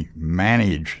we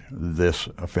manage this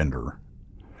offender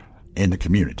in the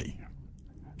community?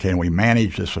 Can we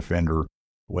manage this offender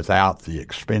without the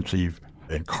expensive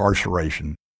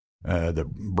incarceration that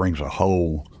brings a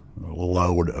whole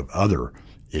load of other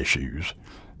issues?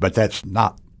 But that's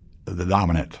not the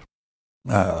dominant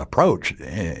approach.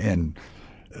 And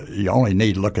you only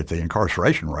need to look at the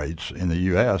incarceration rates in the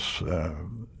U.S.,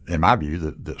 in my view,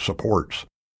 that supports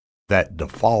that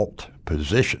default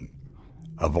position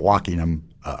of locking them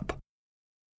up,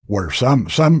 where some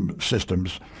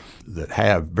systems that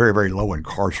have very, very low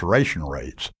incarceration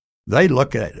rates, they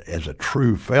look at it as a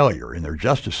true failure in their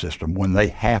justice system when they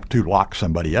have to lock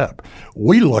somebody up.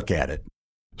 We look at it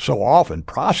so often,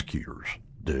 prosecutors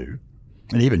do,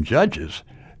 and even judges,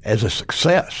 as a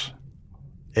success.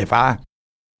 If I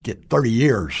get 30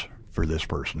 years for this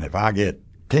person, if I get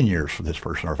 10 years for this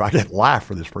person, or if I get life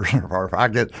for this person, or if I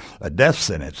get a death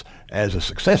sentence as a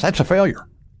success, that's a failure.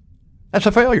 That's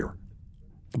a failure.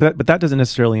 But that doesn't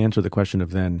necessarily answer the question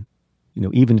of then,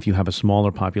 even if you have a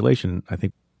smaller population, I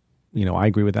think, I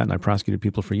agree with that, and I prosecuted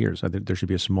people for years. I think there should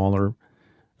be a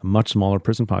much smaller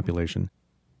prison population.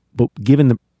 But given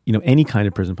the, any kind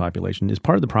of prison population is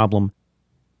part of the problem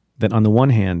that on the one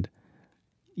hand,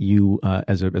 you,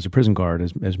 as a prison guard,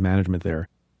 as management there,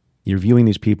 you're viewing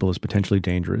these people as potentially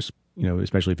dangerous,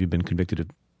 especially if you've been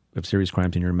convicted of serious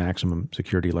crimes and you're in maximum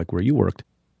security like where you worked.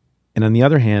 And on the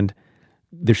other hand,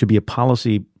 there should be a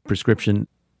policy prescription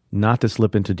not to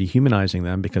slip into dehumanizing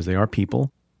them because they are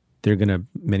people. They're going to,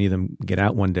 many of them, get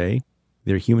out one day.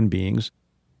 They're human beings.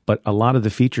 But a lot of the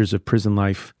features of prison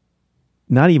life,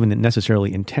 not even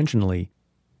necessarily intentionally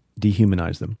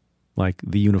dehumanize them, like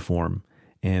the uniform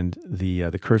and the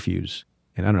curfews.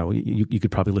 And I don't know, you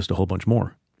could probably list a whole bunch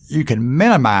more. You can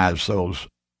minimize those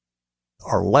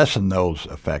or lessen those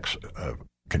effects of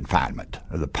confinement,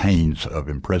 the pains of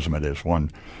imprisonment, as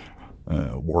one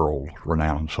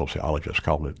world-renowned sociologist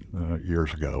called it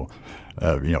years ago.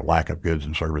 Lack of goods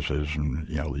and services, and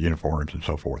the uniforms and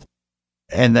so forth,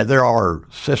 and that there are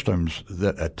systems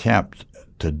that attempt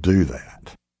to do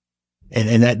that,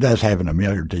 and that does have an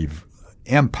ameliorative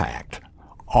impact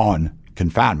on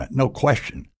confinement, no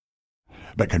question.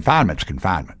 But confinement's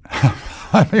confinement.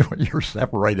 I mean, when you're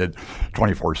separated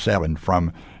 24/7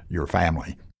 from your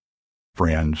family,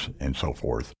 friends, and so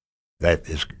forth, that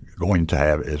is going to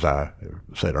have, as I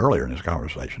said earlier in this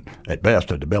conversation, at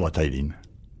best a debilitating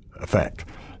effect.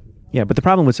 Yeah, but the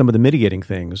problem with some of the mitigating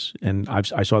things, and I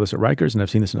saw this at Rikers and I've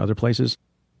seen this in other places,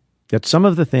 that some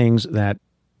of the things that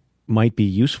might be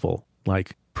useful,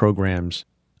 like programs,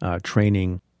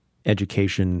 training,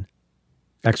 education,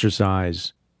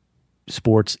 exercise,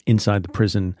 sports inside the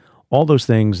prison, all those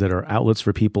things that are outlets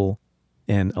for people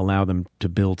and allow them to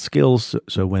build skills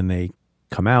so when they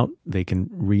come out, they can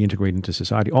reintegrate into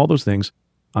society. All those things,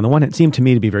 on the one hand, seem to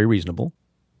me to be very reasonable.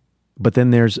 But then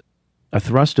there's a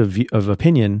thrust of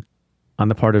opinion on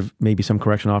the part of maybe some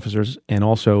correction officers and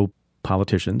also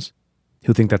politicians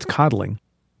who think that's coddling.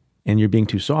 And you're being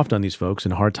too soft on these folks,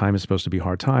 and hard time is supposed to be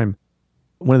hard time.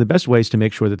 One of the best ways to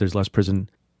make sure that there's less prison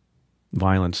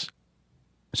violence,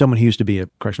 someone who used to be a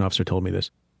correction officer told me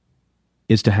this,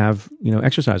 is to have,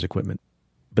 exercise equipment.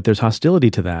 But there's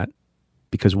hostility to that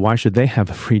because why should they have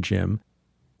a free gym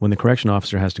when the correction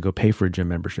officer has to go pay for a gym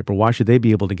membership? Or why should they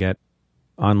be able to get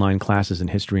online classes in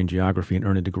history and geography and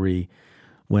earn a degree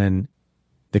when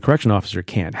the correction officer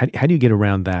can't? How do you get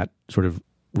around that sort of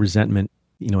resentment,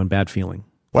 and bad feeling?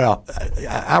 Well,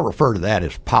 I refer to that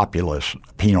as populist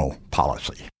penal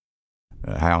policy.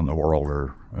 How in the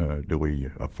world do we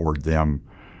afford them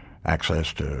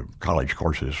access to college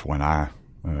courses when I,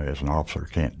 as an officer,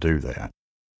 can't do that?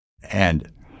 And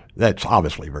that's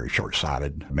obviously a very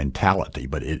short-sighted mentality,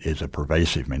 but it is a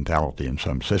pervasive mentality in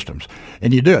some systems.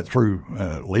 And you do it through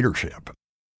leadership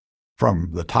from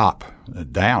the top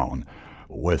down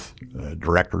with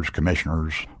directors,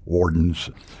 commissioners, wardens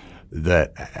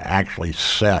that actually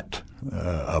set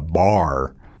a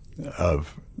bar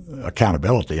of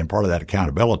accountability. And part of that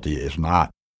accountability is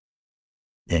not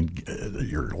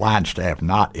your line staff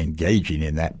not engaging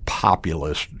in that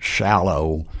populist,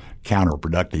 shallow,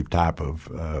 counterproductive type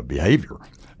of behavior.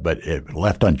 But if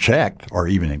left unchecked or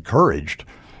even encouraged,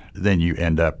 then you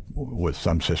end up with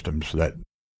some systems that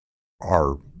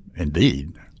are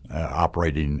indeed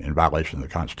operating in violation of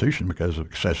the Constitution because of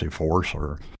excessive force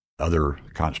or other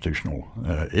constitutional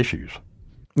issues.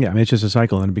 Yeah, I mean, it's just a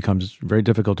cycle, and it becomes very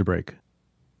difficult to break.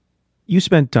 You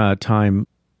spent time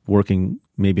working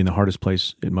maybe in the hardest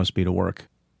place it must be to work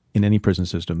in any prison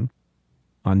system,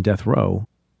 on death row,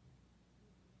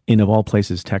 in, of all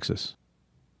places, Texas.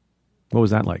 What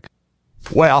was that like?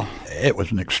 Well, it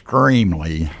was an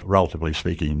extremely, relatively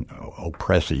speaking,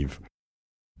 oppressive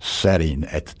setting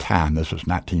at the time. This was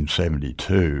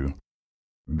 1972,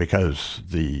 because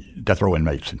the death row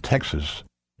inmates in Texas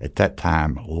at that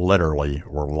time literally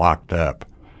were locked up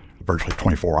virtually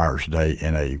 24 hours a day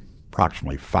in a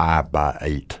approximately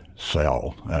 5-by-8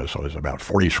 cell. So it's about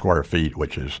 40 square feet,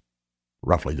 which is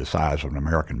roughly the size of an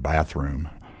American bathroom.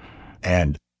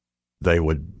 And they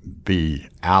would be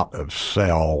out of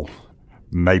cell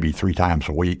maybe 3 times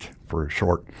a week for a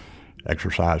short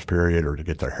exercise period or to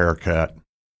get their hair cut.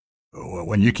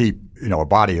 When you keep, a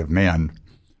body of men,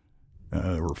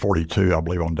 there were 42, I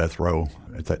believe, on death row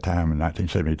at that time in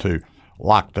 1972,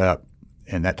 locked up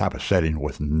in that type of setting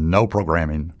with no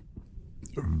programming,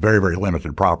 very, very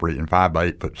limited property in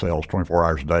 5-by-8-foot cells, 24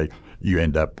 hours a day, you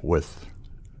end up with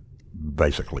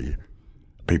basically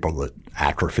people that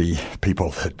atrophy,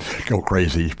 people that go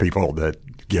crazy, people that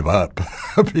give up,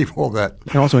 people that...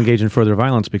 And also engage in further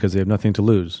violence because they have nothing to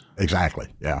lose. Exactly,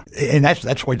 yeah. And that's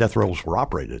the way death rows were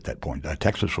operated at that point.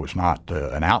 Texas was not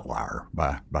an outlier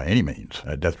by any means.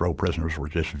 Death row prisoners were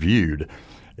just viewed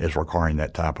as requiring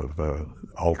that type of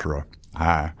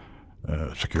ultra-high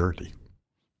security.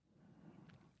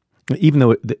 Even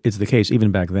though it's the case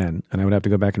even back then, and I would have to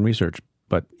go back and research,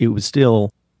 but it was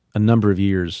still a number of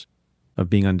years of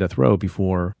being on death row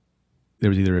before there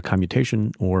was either a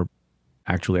commutation or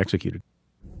actually executed.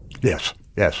 Yes.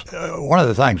 One of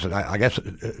the things that I guess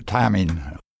timing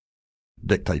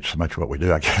dictates so much what we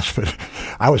do, I guess, but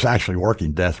I was actually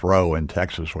working death row in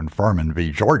Texas when Furman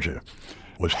v. Georgia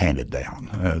was handed down.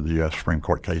 The U.S. Supreme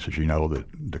Court case, as you know,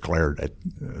 that declared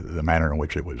the manner in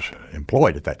which it was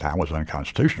employed at that time was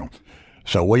unconstitutional.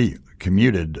 So we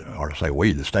commuted, or say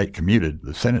we, the state commuted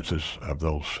the sentences of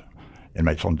those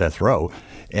inmates on death row,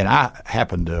 and I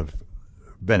happened to have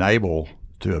been able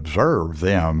to observe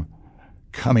them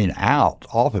coming out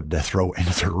off of death row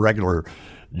into the regular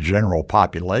general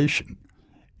population.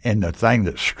 And the thing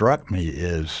that struck me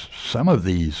is some of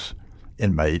these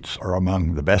inmates are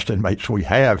among the best inmates we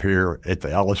have here at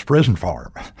the Ellis Prison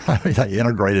Farm. They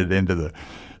integrated into the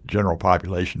general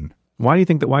population. Why do you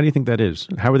think that is?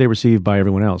 How were they received by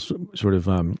everyone else? Sort of,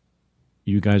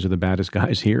 you guys are the baddest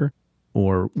guys here,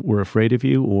 or we're afraid of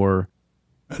you, or?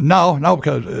 No,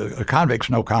 because convicts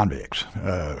know convicts.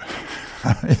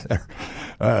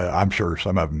 I'm sure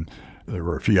some of them, there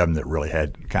were a few of them that really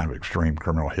had kind of extreme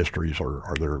criminal histories,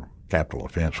 or their capital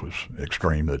offense was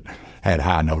extreme, that had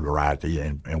high notoriety,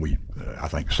 and we, I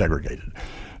think, segregated.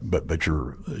 But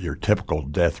your typical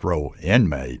death row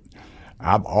inmate,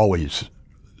 I've always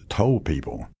told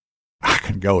people I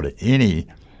can go to any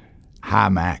high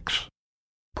max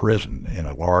prison in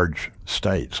a large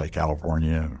state, say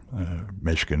California,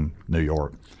 Michigan, New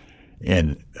York,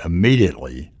 and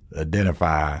immediately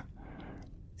identify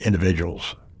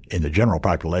individuals in the general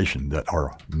population that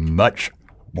are much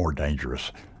more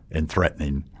dangerous and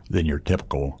threatening than your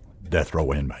typical death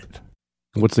row inmate.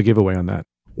 What's the giveaway on that?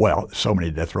 Well, so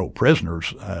many death row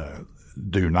prisoners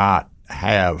do not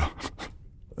have,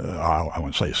 I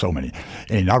wouldn't say so many,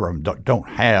 any number of them don't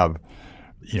have,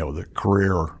 the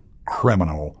career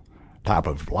criminal type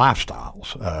of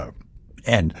lifestyles.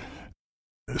 And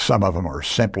some of them are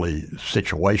simply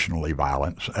situationally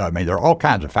violent. There are all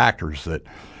kinds of factors that,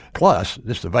 plus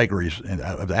just the vagaries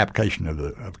of the application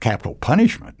of capital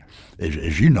punishment.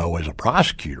 As you know, as a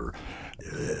prosecutor,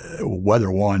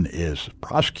 whether one is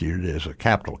prosecuted as a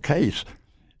capital case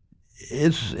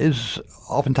is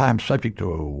oftentimes subject to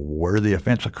where the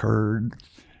offense occurred,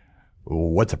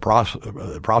 what the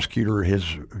prosecutor, his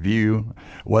view,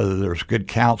 whether there's good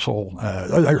counsel.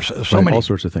 There's so many, all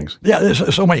sorts of things. Yeah,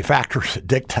 there's so many factors that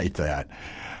dictate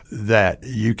that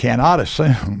you cannot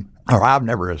assume, or I've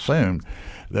never assumed,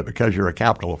 that because you're a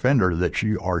capital offender that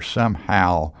you are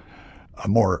somehow a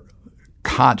more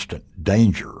constant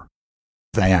danger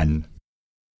than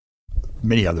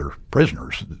many other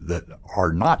prisoners that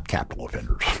are not capital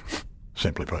offenders,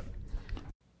 simply put.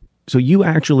 So you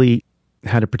actually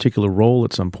had a particular role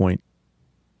at some point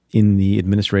in the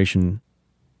administration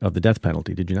of the death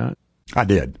penalty, did you not? I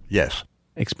did, yes.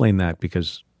 Explain that,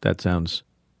 because that sounds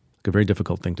like a very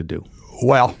difficult thing to do.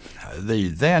 Well, the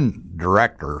then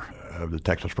director of the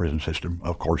Texas prison system,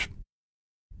 of course,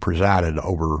 presided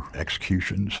over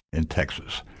executions in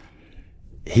Texas.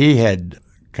 He had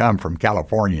come from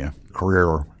California,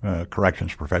 career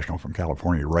corrections professional from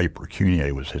California. Ray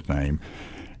Percunier was his name.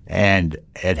 and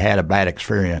had a bad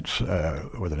experience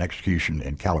with an execution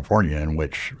in California in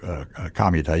which a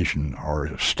commutation or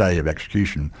a stay of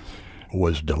execution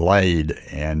was delayed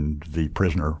and the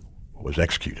prisoner was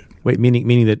executed. Wait,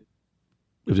 meaning that it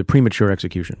was a premature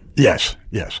execution? Yes.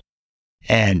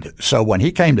 And so when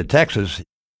he came to Texas,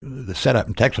 the setup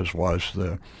in Texas was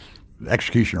the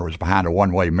executioner was behind a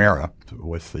one-way mirror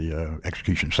with the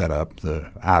execution set up,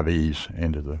 the IVs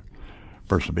into the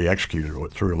person to be executed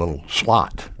through a little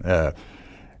slot.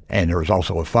 And there was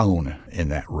also a phone in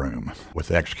that room with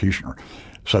the executioner.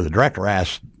 So the director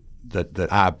asked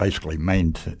that I basically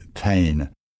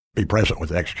be present with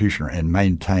the executioner and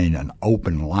maintain an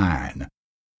open line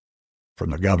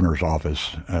from the governor's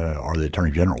office or the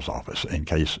attorney general's office in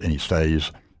case any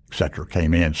stays, et cetera,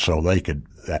 came in. So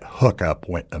that hookup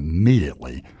went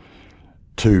immediately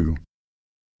to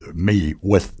me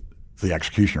with the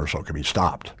executioner so it could be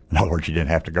stopped. In other words, you didn't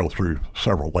have to go through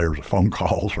several layers of phone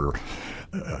calls or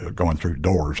going through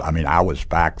doors. I mean, I was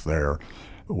back there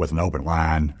with an open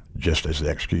line just as the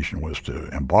execution was to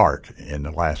embark. And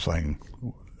the last thing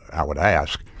I would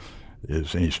ask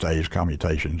is any stays,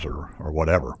 commutations, or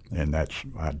whatever. And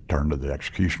I'd turn to the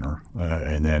executioner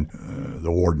and then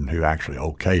the warden who actually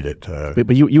okayed it.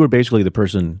 But you were basically the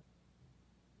person,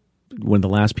 one of the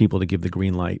last people to give the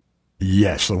green light.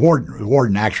 Yes, the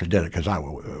warden actually did it because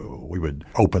we would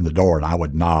open the door and I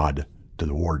would nod to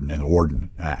the warden, and the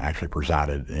warden actually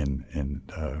presided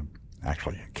and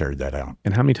actually carried that out.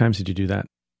 And how many times did you do that?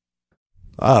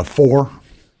 4.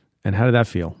 And how did that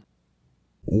feel?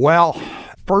 Well,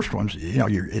 first ones,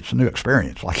 it's a new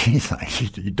experience like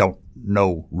anything. You don't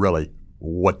know really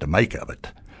what to make of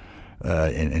it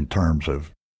in terms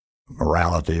of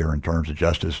morality or in terms of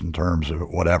justice, in terms of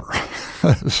whatever.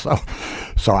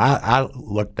 So I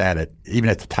looked at it, even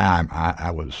at the time,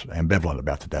 I was ambivalent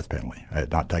about the death penalty. I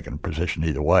had not taken a position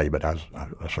either way, but I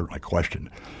certainly questioned.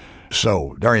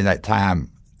 So during that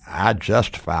time, I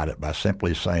justified it by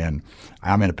simply saying,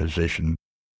 I'm in a position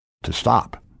to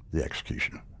stop the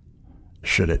execution,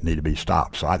 should it need to be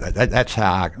stopped. So that's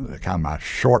how kind of my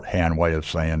shorthand way of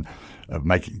saying,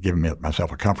 giving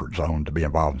myself a comfort zone to be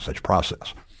involved in such a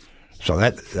process. So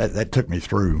that took me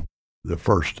through the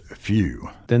first few.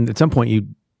 Then at some point you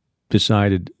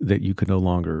decided that you could no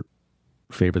longer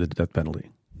favor the death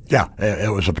penalty. Yeah,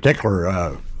 it was a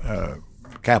particular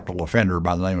capital offender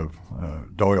by the name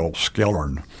of Doyle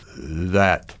Skillern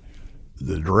that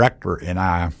the director and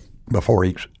I, before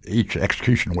each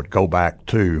execution, would go back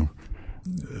to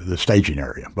the staging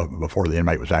area before the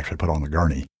inmate was actually put on the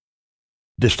gurney,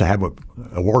 just to have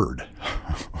a word.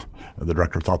 The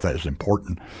director thought that was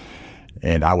important,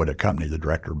 and I would accompany the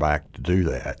director back to do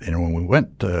that. And when we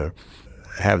went to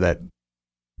have that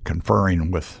conferring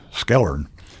with Skillern,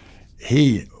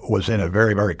 he was in a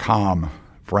very, very calm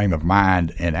frame of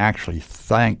mind and actually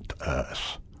thanked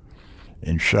us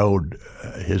and showed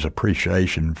his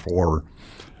appreciation for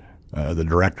the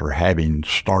director having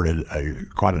started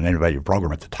quite an innovative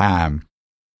program at the time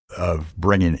of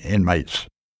bringing inmates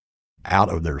out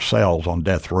of their cells on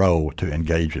death row to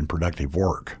engage in productive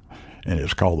work. And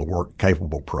it's called the Work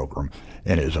Capable Program.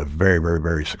 And it is a very, very,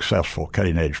 very successful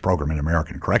cutting-edge program in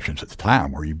American corrections at the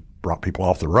time, where you brought people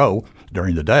off the row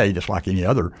during the day just like any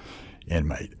other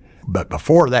inmate. But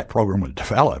before that program was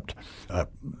developed, a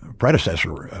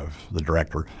predecessor of the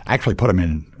director actually put them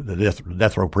in the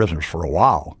death row prisoners for a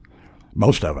while,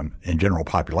 most of them in general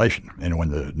population. And when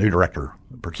the new director,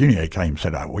 Percunier, came,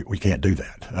 said, we can't do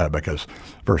that because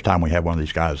first time we have one of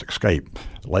these guys escape,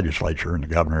 the legislature and the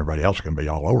governor and everybody else is going to be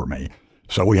all over me.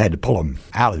 So we had to pull them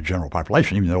out of the general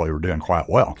population, even though they were doing quite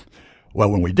well.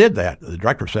 Well, when we did that, the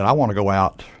director said, I want to go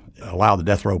out, allow the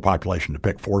death row population to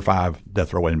pick 4 or 5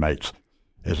 death row inmates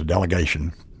as a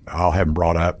delegation. I'll have them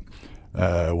brought up.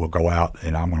 We'll go out,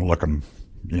 and I'm going to look them,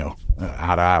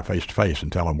 eye to eye, face to face,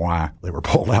 and tell them why they were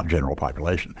pulled out of general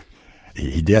population.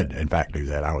 He did, in fact, do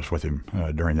that. I was with him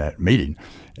during that meeting,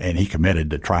 and he committed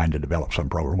to trying to develop some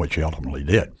program, which he ultimately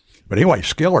did. But anyway,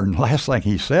 Skillern, the last thing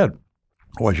he said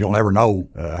was, you'll never know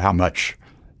how much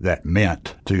that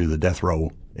meant to the death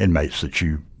row inmates that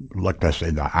you looked us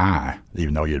in the eye,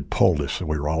 even though you'd pulled us.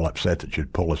 We were all upset that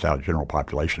you'd pull us out of general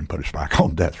population and put us back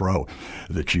on death row,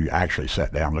 that you actually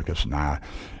sat down, looked us in the eye,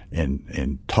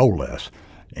 and told us,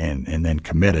 and then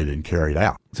committed and carried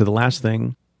out. So the last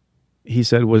thing he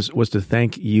said was to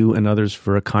thank you and others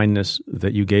for a kindness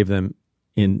that you gave them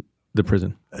in the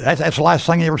prison. That's the last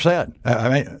thing he ever said.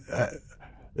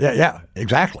 Yeah,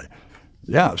 exactly.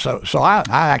 Yeah, so I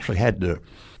actually had to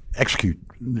execute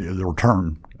the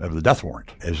return of the death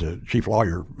warrant. As a chief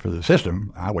lawyer for the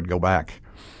system, I would go back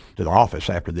to the office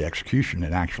after the execution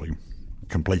and actually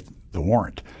complete the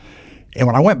warrant. And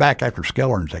when I went back after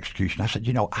Skellern's execution, I said,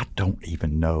 I don't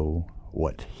even know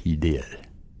what he did.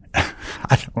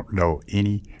 I don't know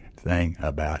anything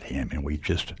about him, and we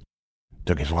just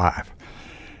took his life.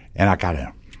 And I kind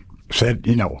of said,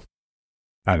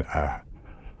 I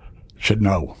should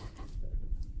know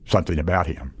something about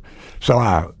him. So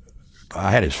I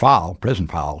had his file, prison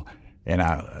file, and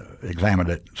I examined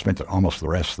it, spent almost the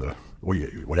rest of we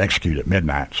would execute at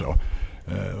midnight, so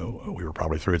we were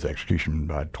probably through with the execution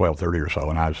by 12:30 or so,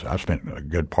 and I spent a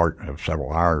good part of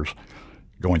several hours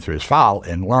going through his file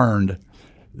and learned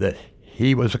that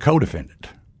he was a co-defendant,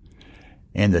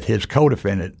 and that his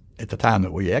co-defendant at the time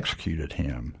that we executed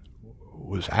him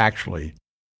was actually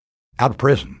out of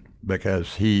prison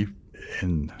because he,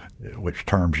 in which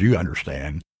terms you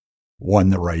understand, won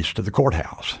the race to the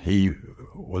courthouse. He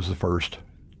was the first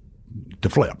to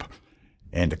flip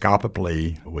and to cop a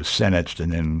plea, was sentenced,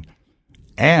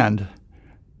 and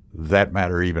that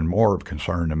matter even more of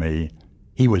concern to me,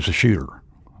 he was a shooter.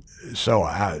 So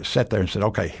I sat there and said,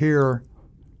 okay, here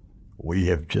we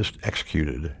have just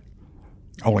executed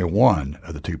only one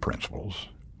of the two principals,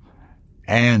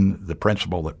 and the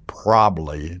principal that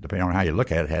probably, depending on how you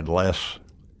look at it, had less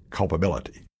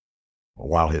culpability,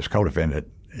 while his co-defendant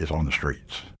is on the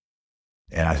streets.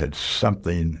 And I said,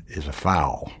 something is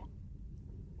afoul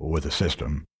with a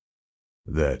system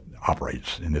that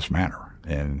operates in this manner.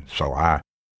 And so I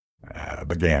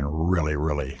began really,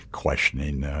 really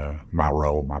questioning my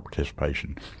role, my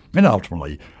participation, and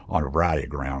ultimately, on a variety of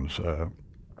grounds,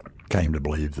 came to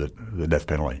believe that the death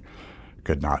penalty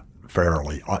could not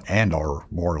fairly and or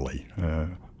morally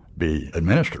be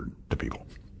administered to people.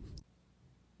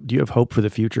 Do you have hope for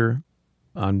the future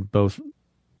on both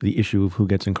the issue of who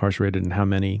gets incarcerated and how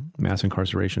many, mass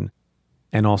incarceration,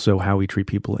 and also how we treat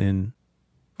people in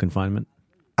confinement?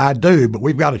 I do, but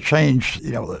we've got to change,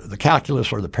 the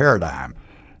calculus or the paradigm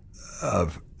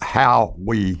of how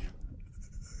we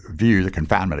view the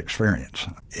confinement experience.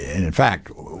 And in fact,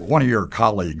 one of your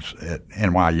colleagues at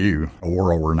NYU, a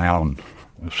world-renowned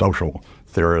social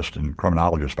theorist and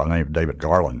criminologist by the name of David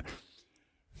Garland,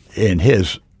 in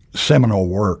his seminal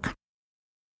work,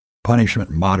 Punishment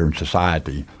in Modern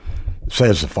Society,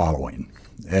 says the following,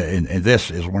 and this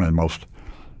is one of the most,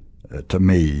 to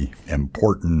me,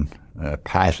 important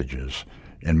passages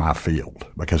in my field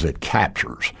because it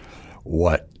captures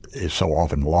what is so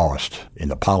often lost in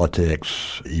the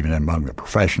politics, even among the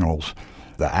professionals,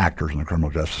 the actors in the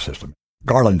criminal justice system.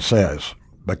 Garland says,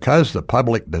 because the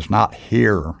public does not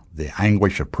hear the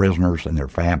anguish of prisoners and their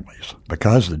families,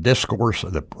 because the discourse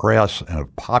of the press and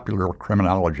of popular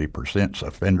criminology presents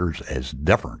offenders as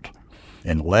different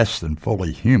and less than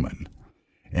fully human,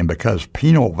 and because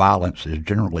penal violence is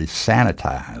generally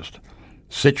sanitized,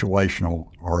 situational,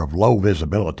 or of low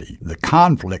visibility, the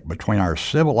conflict between our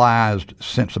civilized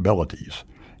sensibilities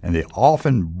and the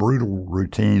often brutal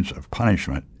routines of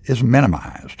punishment is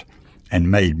minimized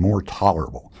and made more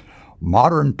tolerable.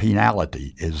 Modern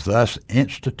penality is thus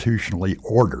institutionally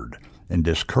ordered and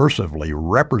discursively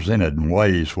represented in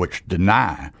ways which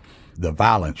deny the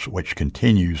violence which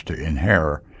continues to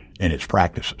inhere in its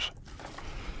practices.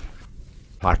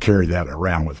 I carry that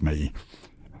around with me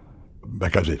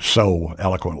because it so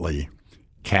eloquently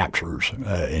captures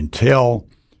until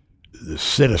the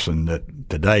citizen that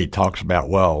today talks about,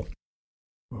 well,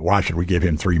 why should we give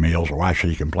him 3 meals, or why should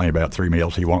he complain about 3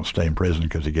 meals? He won't stay in prison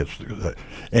because he gets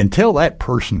until that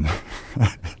person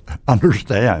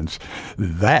understands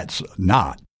that's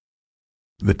not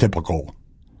the typical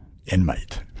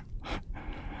inmate.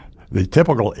 The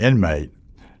typical inmate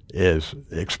is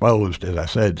exposed, as I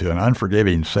said, to an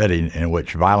unforgiving setting in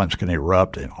which violence can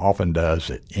erupt and often does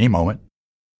at any moment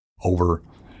over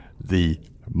the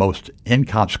most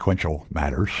inconsequential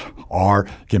matters, or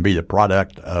can be the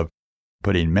product of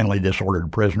putting mentally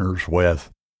disordered prisoners with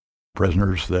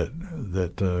prisoners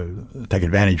that take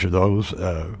advantage of those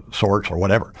sorts or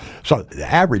whatever. So the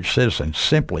average citizen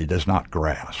simply does not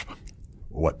grasp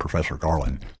what Professor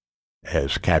Garland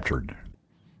has captured.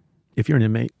 If you're an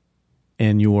inmate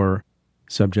and you're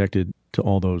subjected to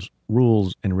all those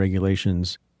rules and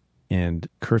regulations and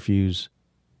curfews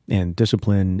and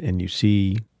discipline, and you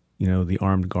see, the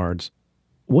armed guards,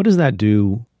 what does that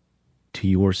do to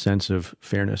your sense of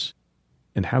fairness?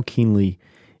 And how keenly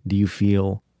do you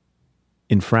feel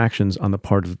infractions on the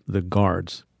part of the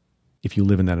guards if you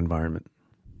live in that environment?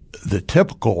 The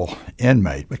typical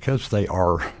inmate, because they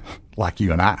are like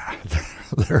you and I,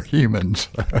 they're humans,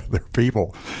 they're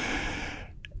people,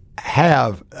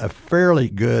 have a fairly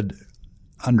good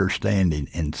understanding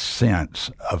and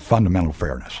sense of fundamental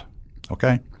fairness,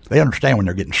 okay? They understand when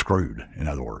they're getting screwed, in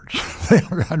other words. They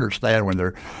understand when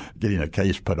they're getting a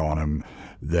case put on them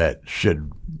that should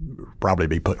probably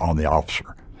be put on the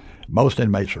officer. Most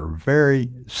inmates are very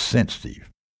sensitive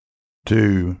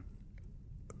to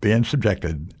being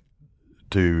subjected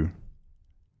to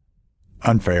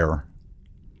unfair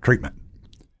treatment.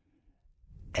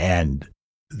 And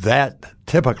that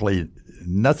typically,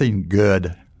 nothing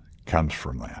good comes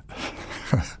from that.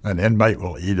 An inmate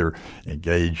will either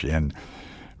engage in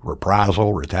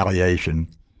reprisal, retaliation,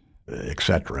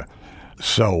 etc.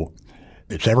 So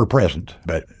it's ever present,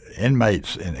 but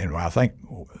inmates, and I think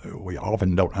we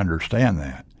often don't understand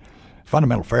that,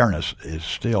 fundamental fairness is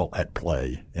still at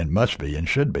play and must be and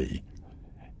should be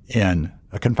in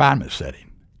a confinement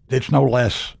setting. It's no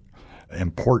less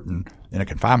important in a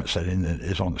confinement setting than it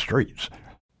is on the streets.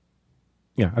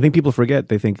 Yeah, I think people forget.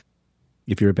 They think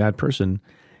if you're a bad person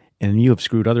and you have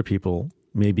screwed other people,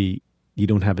 maybe you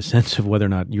don't have a sense of whether or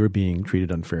not you're being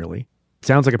treated unfairly. It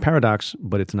sounds like a paradox,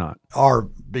 but it's not. Or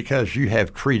because you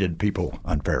have treated people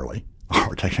unfairly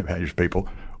or taken advantage of people,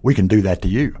 we can do that to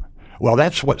you. Well,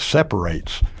 that's what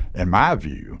separates, in my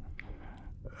view,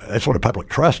 that's what a public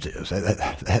trust is.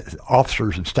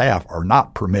 Officers and staff are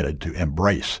not permitted to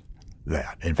embrace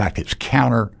that. In fact, it's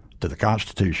counter to the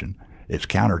Constitution. It's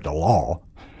counter to law.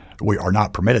 We are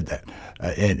not permitted that.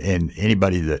 And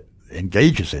anybody that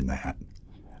engages in that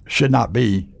should not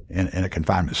be in a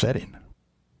confinement setting.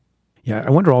 Yeah, I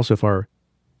wonder also if our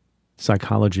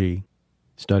psychology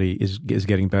study is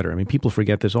getting better. I mean, people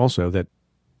forget this also, that,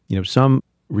 you know, some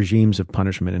regimes of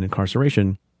punishment and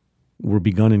incarceration were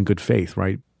begun in good faith,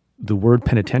 right? The word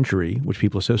penitentiary, which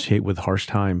people associate with harsh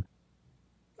time,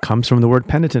 comes from the word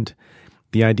penitent.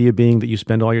 The idea being that you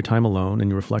spend all your time alone and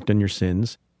you reflect on your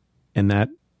sins, and that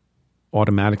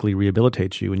automatically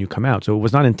rehabilitates you when you come out. So it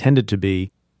was not intended to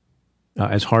be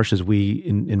as harsh as we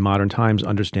in modern times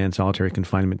understand solitary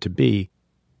confinement to be.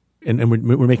 And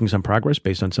we're making some progress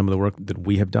based on some of the work that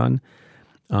we have done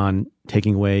on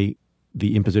taking away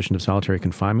the imposition of solitary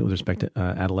confinement with respect to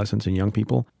adolescents and young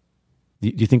people.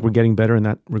 Do you think we're getting better in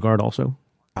that regard also?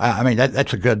 I mean,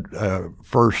 that's a good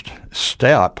first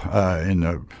step in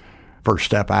the First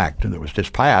Step Act that was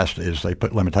just passed, is they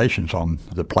put limitations on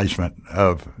the placement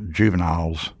of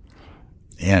juveniles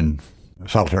in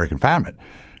solitary confinement.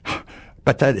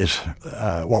 But that is,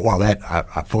 while that,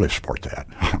 I fully support that.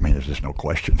 I mean, there's just no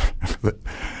question that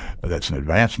that's an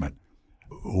advancement.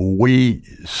 We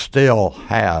still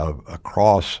have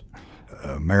across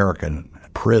American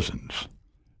prisons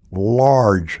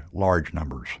large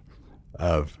numbers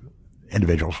of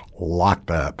individuals locked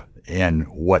up in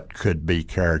what could be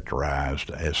characterized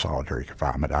as solitary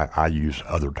confinement. I use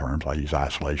other terms. I use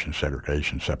isolation,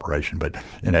 segregation, separation, but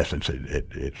in essence,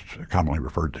 it's commonly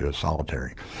referred to as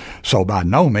solitary. So by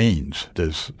no means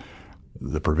does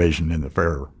the provision in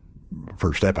the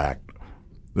First Step Act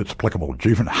that's applicable to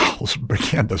juveniles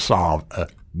begin to solve a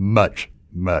much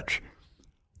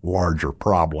larger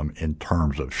problem in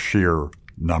terms of sheer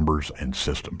numbers and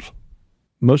systems.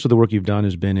 Most of the work you've done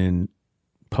has been in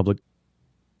public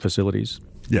facilities.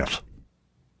 Yes.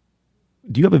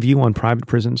 Do you have a view on private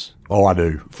prisons? Oh, I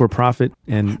do. For profit,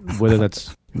 and whether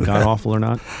that's god-awful or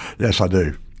not? Yes, I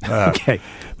do. Okay.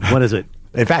 What is it?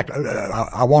 In fact,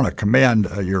 I want to commend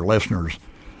your listeners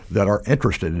that are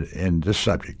interested in this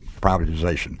subject,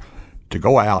 privatization, to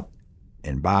go out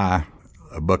and buy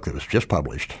a book that was just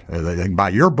published. They can buy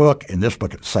your book and this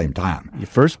book at the same time. You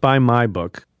first buy my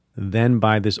book, then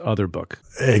buy this other book.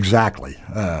 Exactly.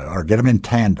 Or get them in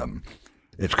tandem.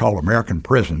 It's called American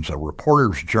Prisons, A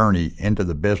Reporter's Journey into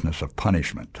the Business of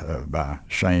Punishment by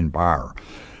Shane Beyer.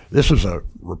 This is a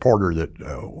reporter that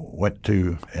went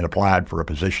to and applied for a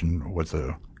position with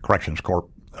the Corrections Corp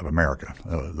of America,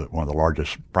 one of the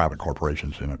largest private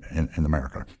corporations in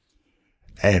America,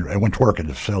 and went to work at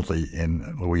a facility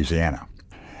in Louisiana.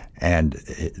 And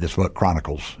this book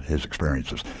chronicles his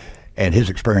experiences. And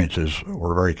his experiences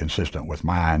were very consistent with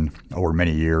mine over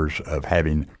many years of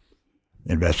having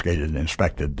investigated and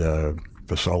inspected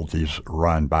facilities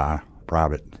run by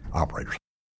private operators.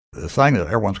 The thing that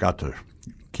everyone's got to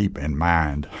keep in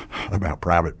mind about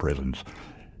private prisons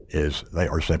is they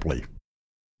are simply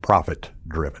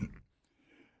profit-driven.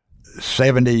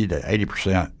 70 to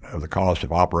 80% of the cost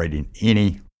of operating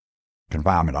any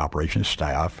confinement operation is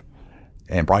staff,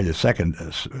 and probably the second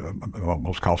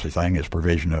most costly thing is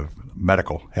provision of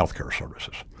medical health care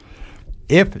services.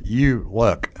 If you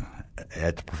look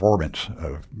at the performance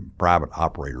of private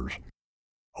operators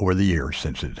over the years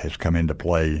since it has come into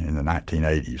play in the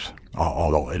 1980s,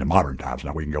 although in the modern times,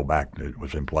 now we can go back, it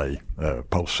was in play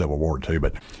post-Civil War too,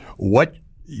 but what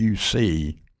you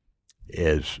see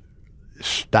is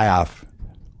staff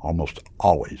almost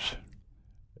always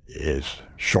is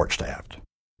short-staffed.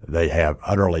 They have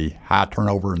utterly high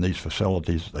turnover in these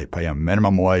facilities. They pay a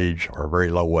minimum wage or very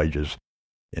low wages.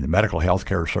 In the medical health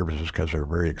care services, because they're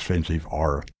very expensive,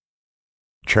 are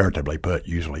charitably put,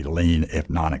 usually lean if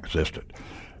non-existent.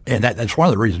 And that's one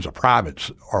of the reasons the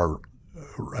privates are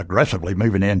aggressively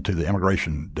moving into the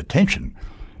immigration detention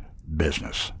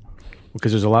business.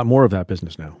 Because there's a lot more of that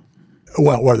business now.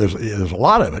 Well, there's a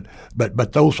lot of it,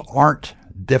 but those aren't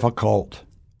difficult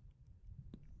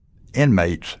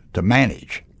inmates to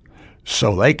manage.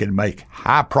 So they can make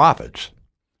high profits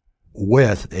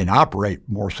with and operate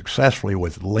more successfully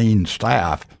with lean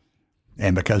staff.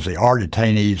 And because they are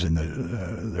detainees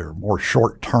and they're more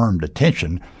short-term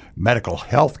detention, medical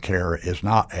health care is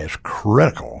not as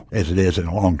critical as it is in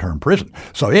a long-term prison.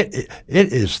 So it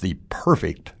is the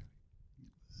perfect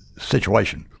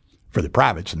situation for the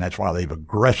privates, and that's why they've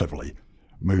aggressively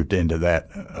moved into that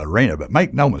arena. But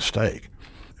make no mistake,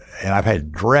 and I've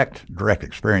had direct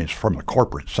experience from the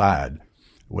corporate side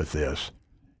with this,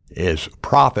 is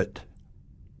profit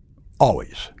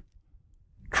always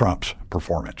trumps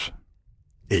performance.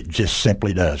 It just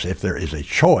simply does. If there is a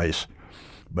choice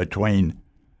between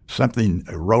something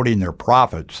eroding their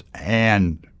profits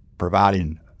and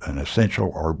providing an essential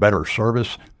or better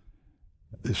service,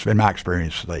 it's been my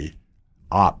experience they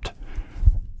opt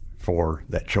for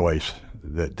that choice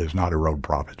that does not erode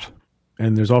profits.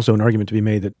 And there's also an argument to be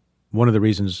made that one of the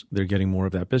reasons they're getting more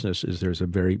of that business is there's a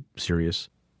very serious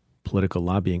political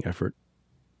lobbying effort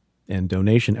and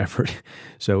donation effort.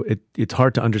 So it's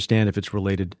hard to understand if it's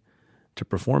related to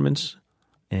performance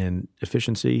and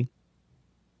efficiency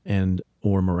and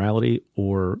or morality,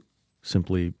 or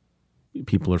simply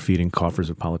people are feeding coffers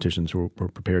of politicians who are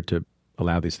prepared to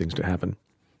allow these things to happen.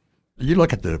 You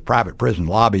look at the private prison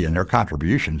lobby and their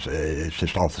contributions, it's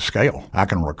just off the scale. I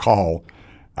can recall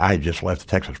I had just left the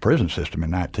Texas prison system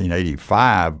in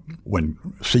 1985 when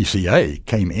CCA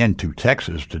came into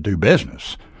Texas to do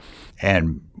business.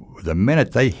 And the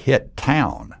minute they hit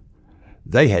town,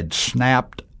 they had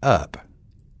snapped up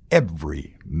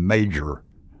every major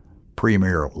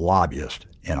premier lobbyist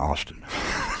in Austin.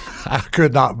 I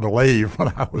could not believe when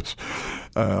I was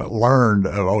learned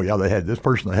of, they had this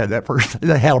person, they had that person,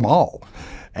 they had them all.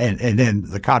 And then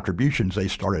the contributions they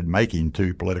started making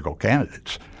to political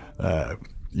candidates,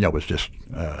 was just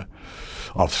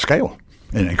off the scale.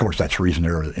 And of course, that's the reason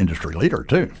they're an industry leader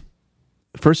too.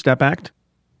 First Step Act,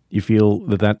 you feel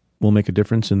that will make a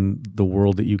difference in the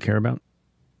world that you care about?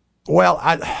 Well,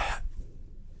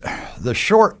 the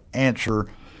short answer,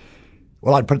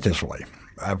 I'd put it this way.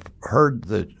 I've heard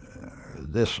that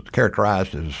this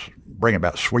characterized as bring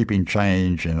about sweeping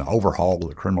change and overhaul of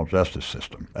the criminal justice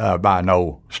system. By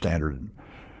no standard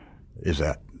is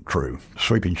that true.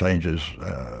 Sweeping changes,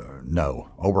 no.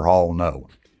 Overhaul, no.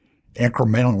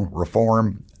 Incremental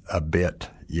reform, a bit,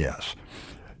 yes.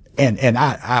 And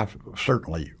I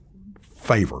certainly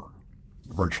favor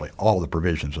virtually all the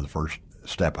provisions of the First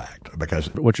Step Act because.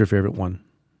 What's your favorite one?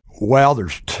 Well,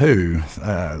 there's two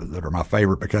that are my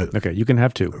favorite because. Okay, you can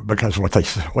have two. Because what they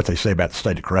say about the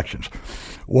state of corrections.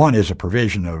 One is a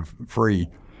provision of free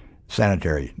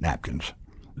sanitary napkins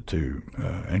to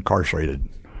incarcerated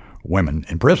women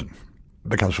in prison.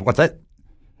 Because what that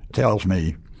tells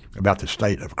me about the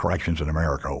state of corrections in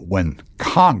America, when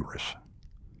Congress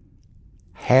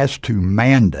has to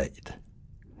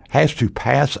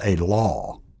pass a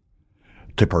law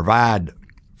to provide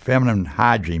feminine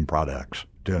hygiene products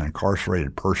to an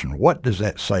incarcerated person, what does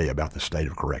that say about the state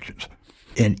of corrections?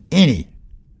 In any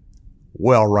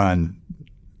well-run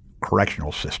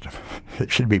correctional system,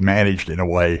 it should be managed in a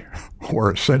way where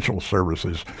essential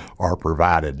services are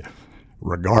provided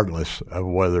regardless of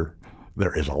whether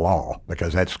there is a law,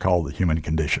 because that's called the human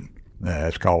condition.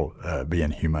 That's called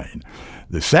being humane.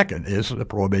 The second is the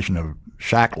prohibition of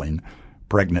shackling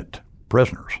pregnant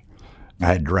prisoners. I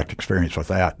had direct experience with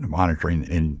that monitoring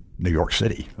in New York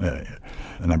City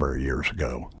a number of years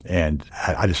ago. And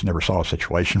I just never saw a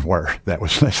situation where that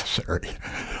was necessary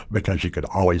because you could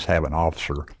always have an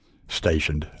officer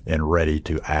stationed and ready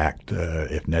to act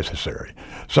if necessary.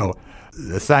 So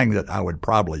the thing that I would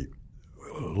probably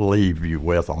leave you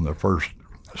with on the First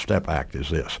Step Act is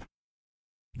this,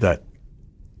 that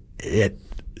it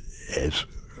is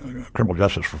criminal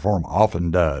justice reform often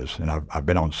does, and I've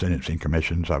been on sentencing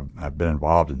commissions, I've been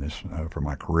involved in this for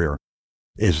my career,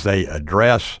 is they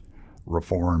address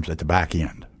reforms at the back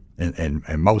end. And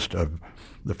most of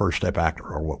the First Step Act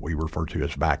are what we refer to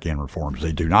as back end reforms.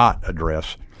 They do not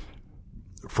address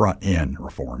front end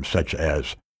reforms, such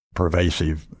as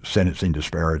pervasive sentencing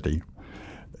disparity.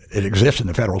 It exists in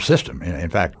the federal system. In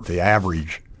fact, the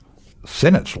average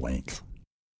sentence length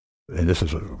and this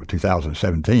is a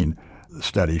 2017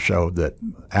 study, showed that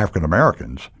African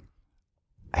Americans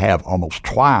have almost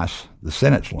twice the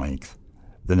sentence length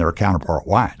than their counterpart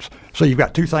whites. So you've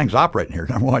got two things operating here.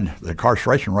 Number one, the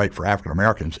incarceration rate for African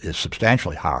Americans is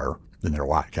substantially higher than their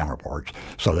white counterparts.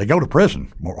 So they go to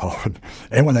prison more often.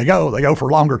 And when they go for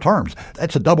longer terms.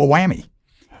 That's a double whammy.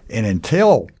 And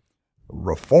until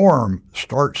reform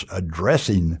starts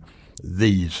addressing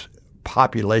these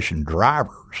population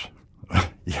drivers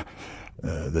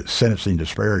that sentencing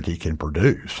disparity can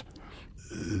produce,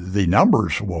 the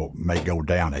numbers may go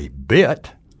down a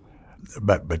bit,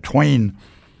 but between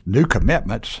new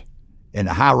commitments and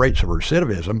the high rates of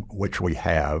recidivism, which we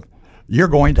have, it's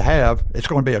going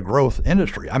to be a growth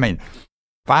industry. I mean,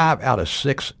 5 out of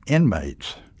 6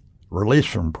 inmates released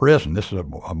from prison, this is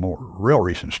a more real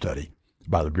recent study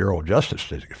by the Bureau of Justice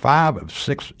Statistics, 5 of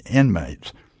 6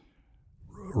 inmates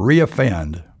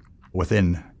reoffend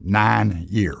within 9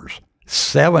 years,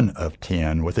 7 of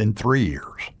 10 within 3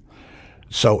 years.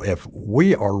 So if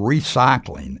we are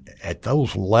recycling at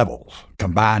those levels,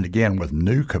 combined again with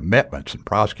new commitments and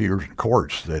prosecutors and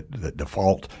courts that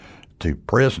default to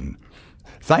prison,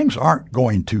 things aren't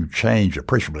going to change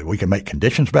appreciably. We can make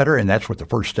conditions better, and that's what the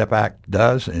First Step Act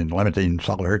does in limiting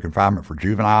solitary confinement for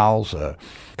juveniles,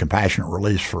 compassionate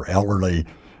release for elderly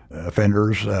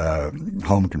offenders,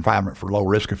 home confinement for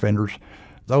low-risk offenders.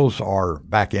 Those are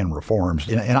back-end reforms,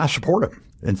 and I support them,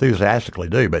 enthusiastically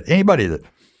do. But anybody that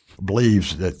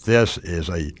believes that this is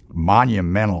a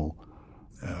monumental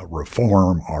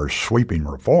reform or sweeping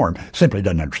reform simply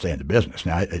doesn't understand the business.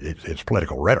 Now, it's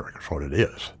political rhetoric is what it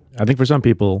is. I think for some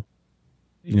people,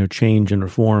 change and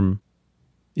reform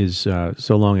is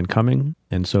so long in coming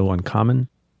and so uncommon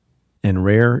and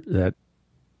rare that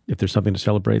if there's something to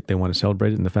celebrate, they want to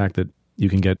celebrate it. And the fact that you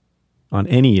can get on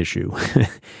any issue,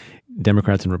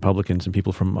 Democrats and Republicans and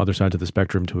people from other sides of the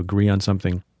spectrum to agree on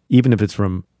something, even if it's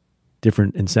from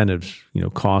different incentives,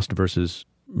 cost versus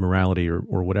morality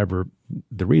or whatever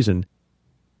the reason,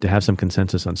 to have some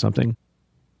consensus on something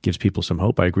gives people some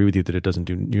hope. I agree with you that it doesn't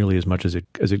do nearly as much as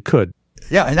it could.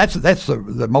 Yeah, and that's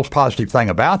the most positive thing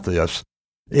about this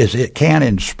is it can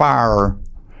inspire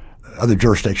other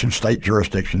jurisdictions, state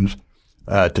jurisdictions,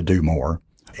 to do more.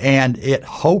 And it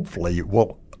hopefully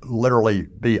will literally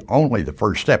be only the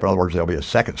first step. In other words, there'll be a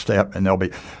second step, and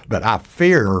but I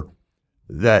fear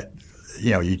that,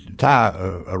 you tie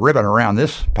a ribbon around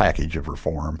this package of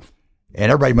reform,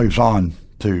 and everybody moves on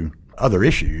to other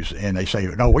issues, and they say,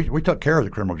 no, we took care of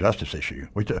the criminal justice issue.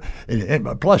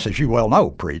 And plus, as you well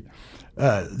know, Preet,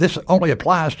 this only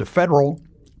applies to federal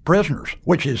prisoners,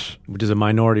 which is a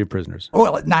minority of prisoners.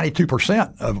 Well,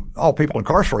 92% of all people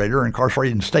incarcerated are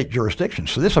incarcerated in state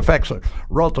jurisdictions. So this affects a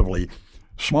relatively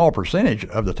small percentage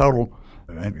of the total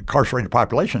incarcerated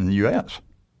population in the U.S.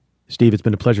 Steve, it's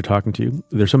been a pleasure talking to you.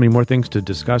 There's so many more things to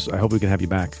discuss. I hope we can have you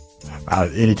back.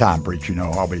 Anytime, Preet.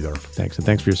 I'll be there. Thanks, and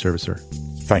thanks for your service, sir.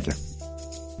 Thank you.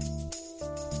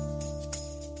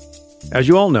 As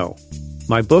you all know,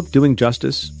 my book, Doing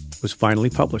Justice, was finally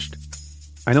published.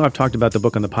 I know I've talked about the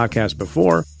book on the podcast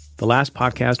before. The last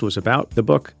podcast was about the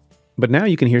book, but now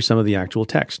you can hear some of the actual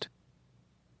text.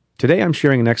 Today I'm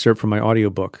sharing an excerpt from my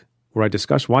audiobook where I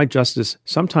discuss why justice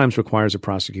sometimes requires a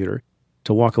prosecutor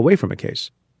to walk away from a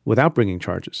case without bringing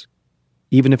charges,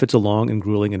 even if it's a long and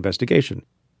grueling investigation,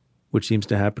 which seems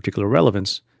to have particular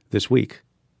relevance this week.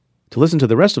 To listen to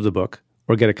the rest of the book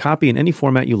or get a copy in any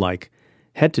format you like,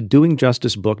 head to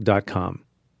doingjusticebook.com.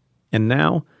 And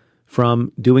now,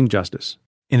 from Doing Justice.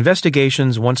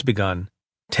 Investigations, once begun,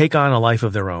 take on a life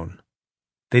of their own.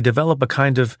 They develop a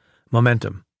kind of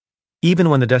momentum, even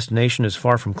when the destination is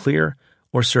far from clear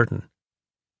or certain.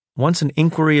 Once an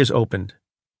inquiry is opened,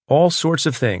 all sorts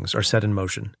of things are set in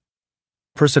motion.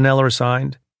 Personnel are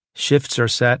assigned, shifts are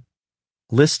set,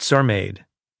 lists are made.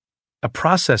 A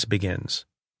process begins.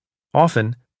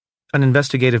 Often, an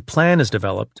investigative plan is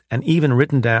developed and even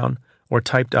written down or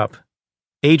typed up.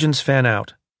 Agents fan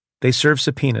out. They serve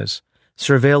subpoenas,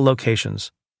 surveil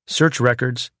locations, search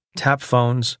records, tap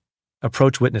phones,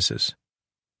 approach witnesses.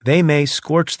 They may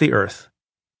scorch the earth.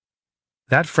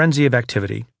 That frenzy of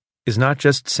activity is not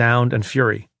just sound and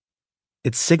fury.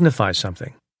 It signifies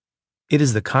something. It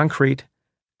is the concrete,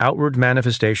 outward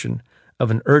manifestation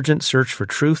of an urgent search for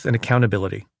truth and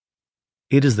accountability.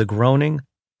 It is the groaning,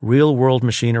 real-world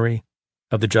machinery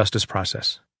of the justice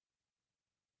process.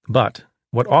 But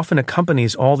what often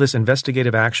accompanies all this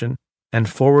investigative action and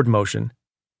forward motion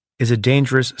is a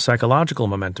dangerous psychological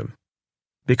momentum,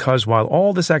 because while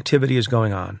all this activity is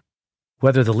going on,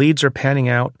 whether the leads are panning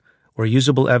out or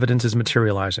usable evidence is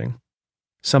materializing,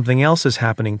 something else is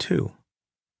happening too.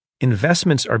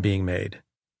 Investments are being made,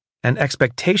 and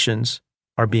expectations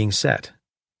are being set.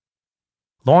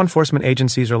 Law enforcement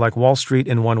agencies are like Wall Street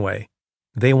in one way.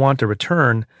 They want a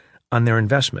return on their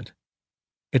investment.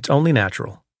 It's only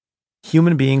natural.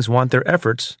 Human beings want their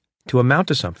efforts to amount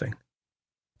to something.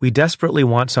 We desperately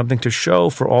want something to show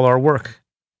for all our work.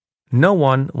 No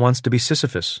one wants to be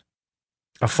Sisyphus.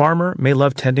 A farmer may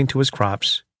love tending to his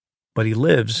crops, but he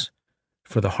lives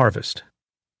for the harvest.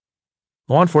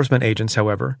 Law enforcement agents,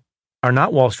 however, are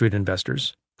not Wall Street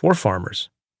investors or farmers.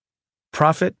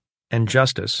 Profit and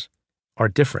justice are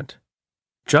different.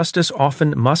 Justice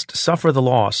often must suffer the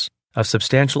loss of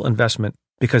substantial investment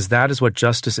because that is what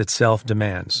justice itself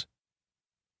demands.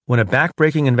 When a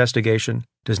back-breaking investigation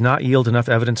does not yield enough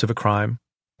evidence of a crime,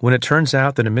 when it turns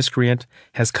out that a miscreant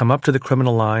has come up to the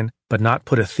criminal line but not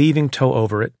put a thieving toe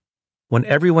over it, when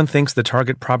everyone thinks the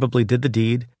target probably did the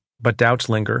deed but doubts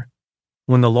linger,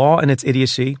 when the law in its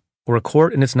idiocy or a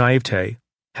court in its naivete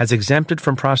has exempted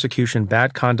from prosecution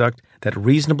bad conduct that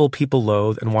reasonable people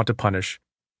loathe and want to punish,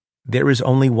 there is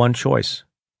only one choice: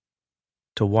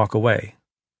 to walk away.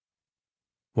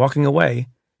 Walking away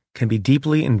can be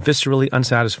deeply and viscerally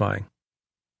unsatisfying.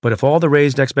 But if all the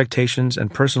raised expectations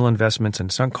and personal investments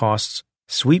and sunk costs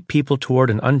sweep people toward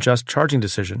an unjust charging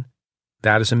decision,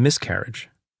 that is a miscarriage.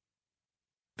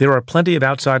 There are plenty of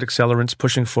outside accelerants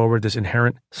pushing forward this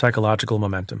inherent psychological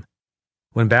momentum.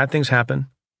 When bad things happen,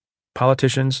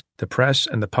 politicians, the press,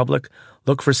 and the public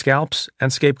look for scalps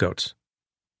and scapegoats.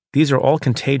 These are all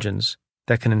contagions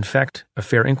that can infect a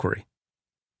fair inquiry.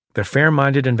 The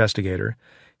fair-minded investigator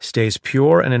stays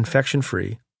pure and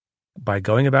infection-free by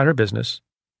going about her business,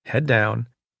 head down,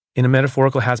 in a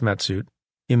metaphorical hazmat suit,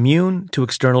 immune to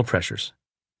external pressures.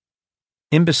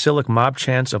 Imbecilic mob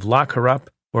chants of lock her up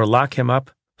or lock him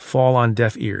up fall on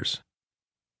deaf ears.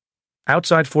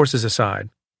 Outside forces aside,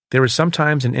 there is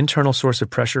sometimes an internal source of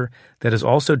pressure that is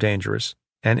also dangerous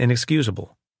and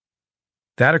inexcusable.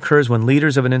 That occurs when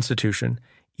leaders of an institution,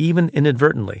 even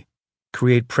inadvertently,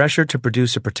 create pressure to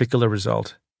produce a particular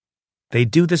result. They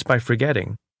do this by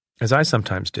forgetting, as I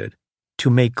sometimes did, to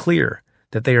make clear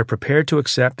that they are prepared to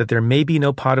accept that there may be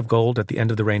no pot of gold at the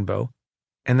end of the rainbow,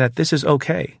 and that this is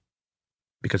okay,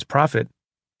 because profit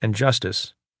and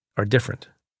justice are different.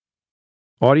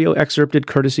 Audio excerpted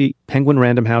courtesy Penguin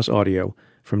Random House Audio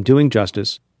from Doing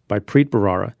Justice by Preet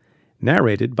Bharara,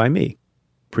 narrated by me,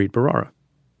 Preet Bharara.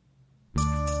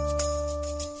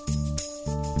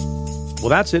 Well,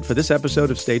 that's it for this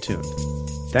episode of Stay Tuned.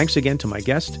 Thanks again to my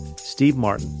guest, Steve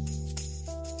Martin.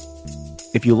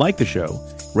 If you like the show,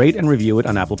 rate and review it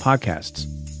on Apple Podcasts.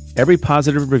 Every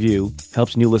positive review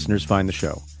helps new listeners find the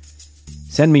show.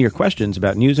 Send me your questions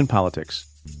about news and politics.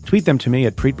 Tweet them to me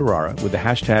at Preet Bharara with the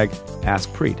hashtag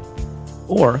AskPreet.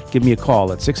 Or give me a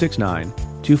call at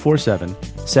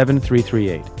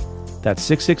 669-247-7338. That's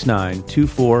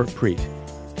 669-24-PREET.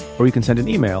 Or you can send an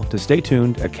email to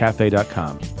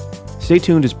staytuned@cafe.com. Stay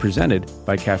Tuned is presented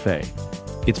by Cafe.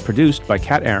 It's produced by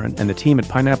Kat Aaron and the team at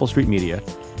Pineapple Street Media,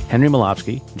 Henry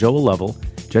Malofsky, Joel Lovell,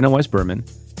 Jenna Weiss-Berman,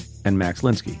 and Max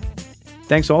Linsky.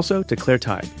 Thanks also to Claire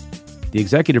Teig. The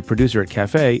executive producer at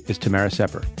Cafe is Tamara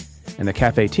Sepper, and the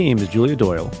Cafe team is Julia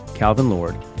Doyle, Calvin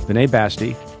Lord, Vinay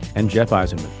Basti, and Jeff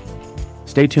Eisenman.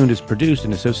 Stay Tuned is produced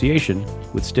in association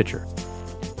with Stitcher.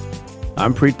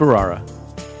 I'm Preet Bharara.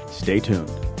 Stay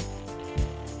tuned.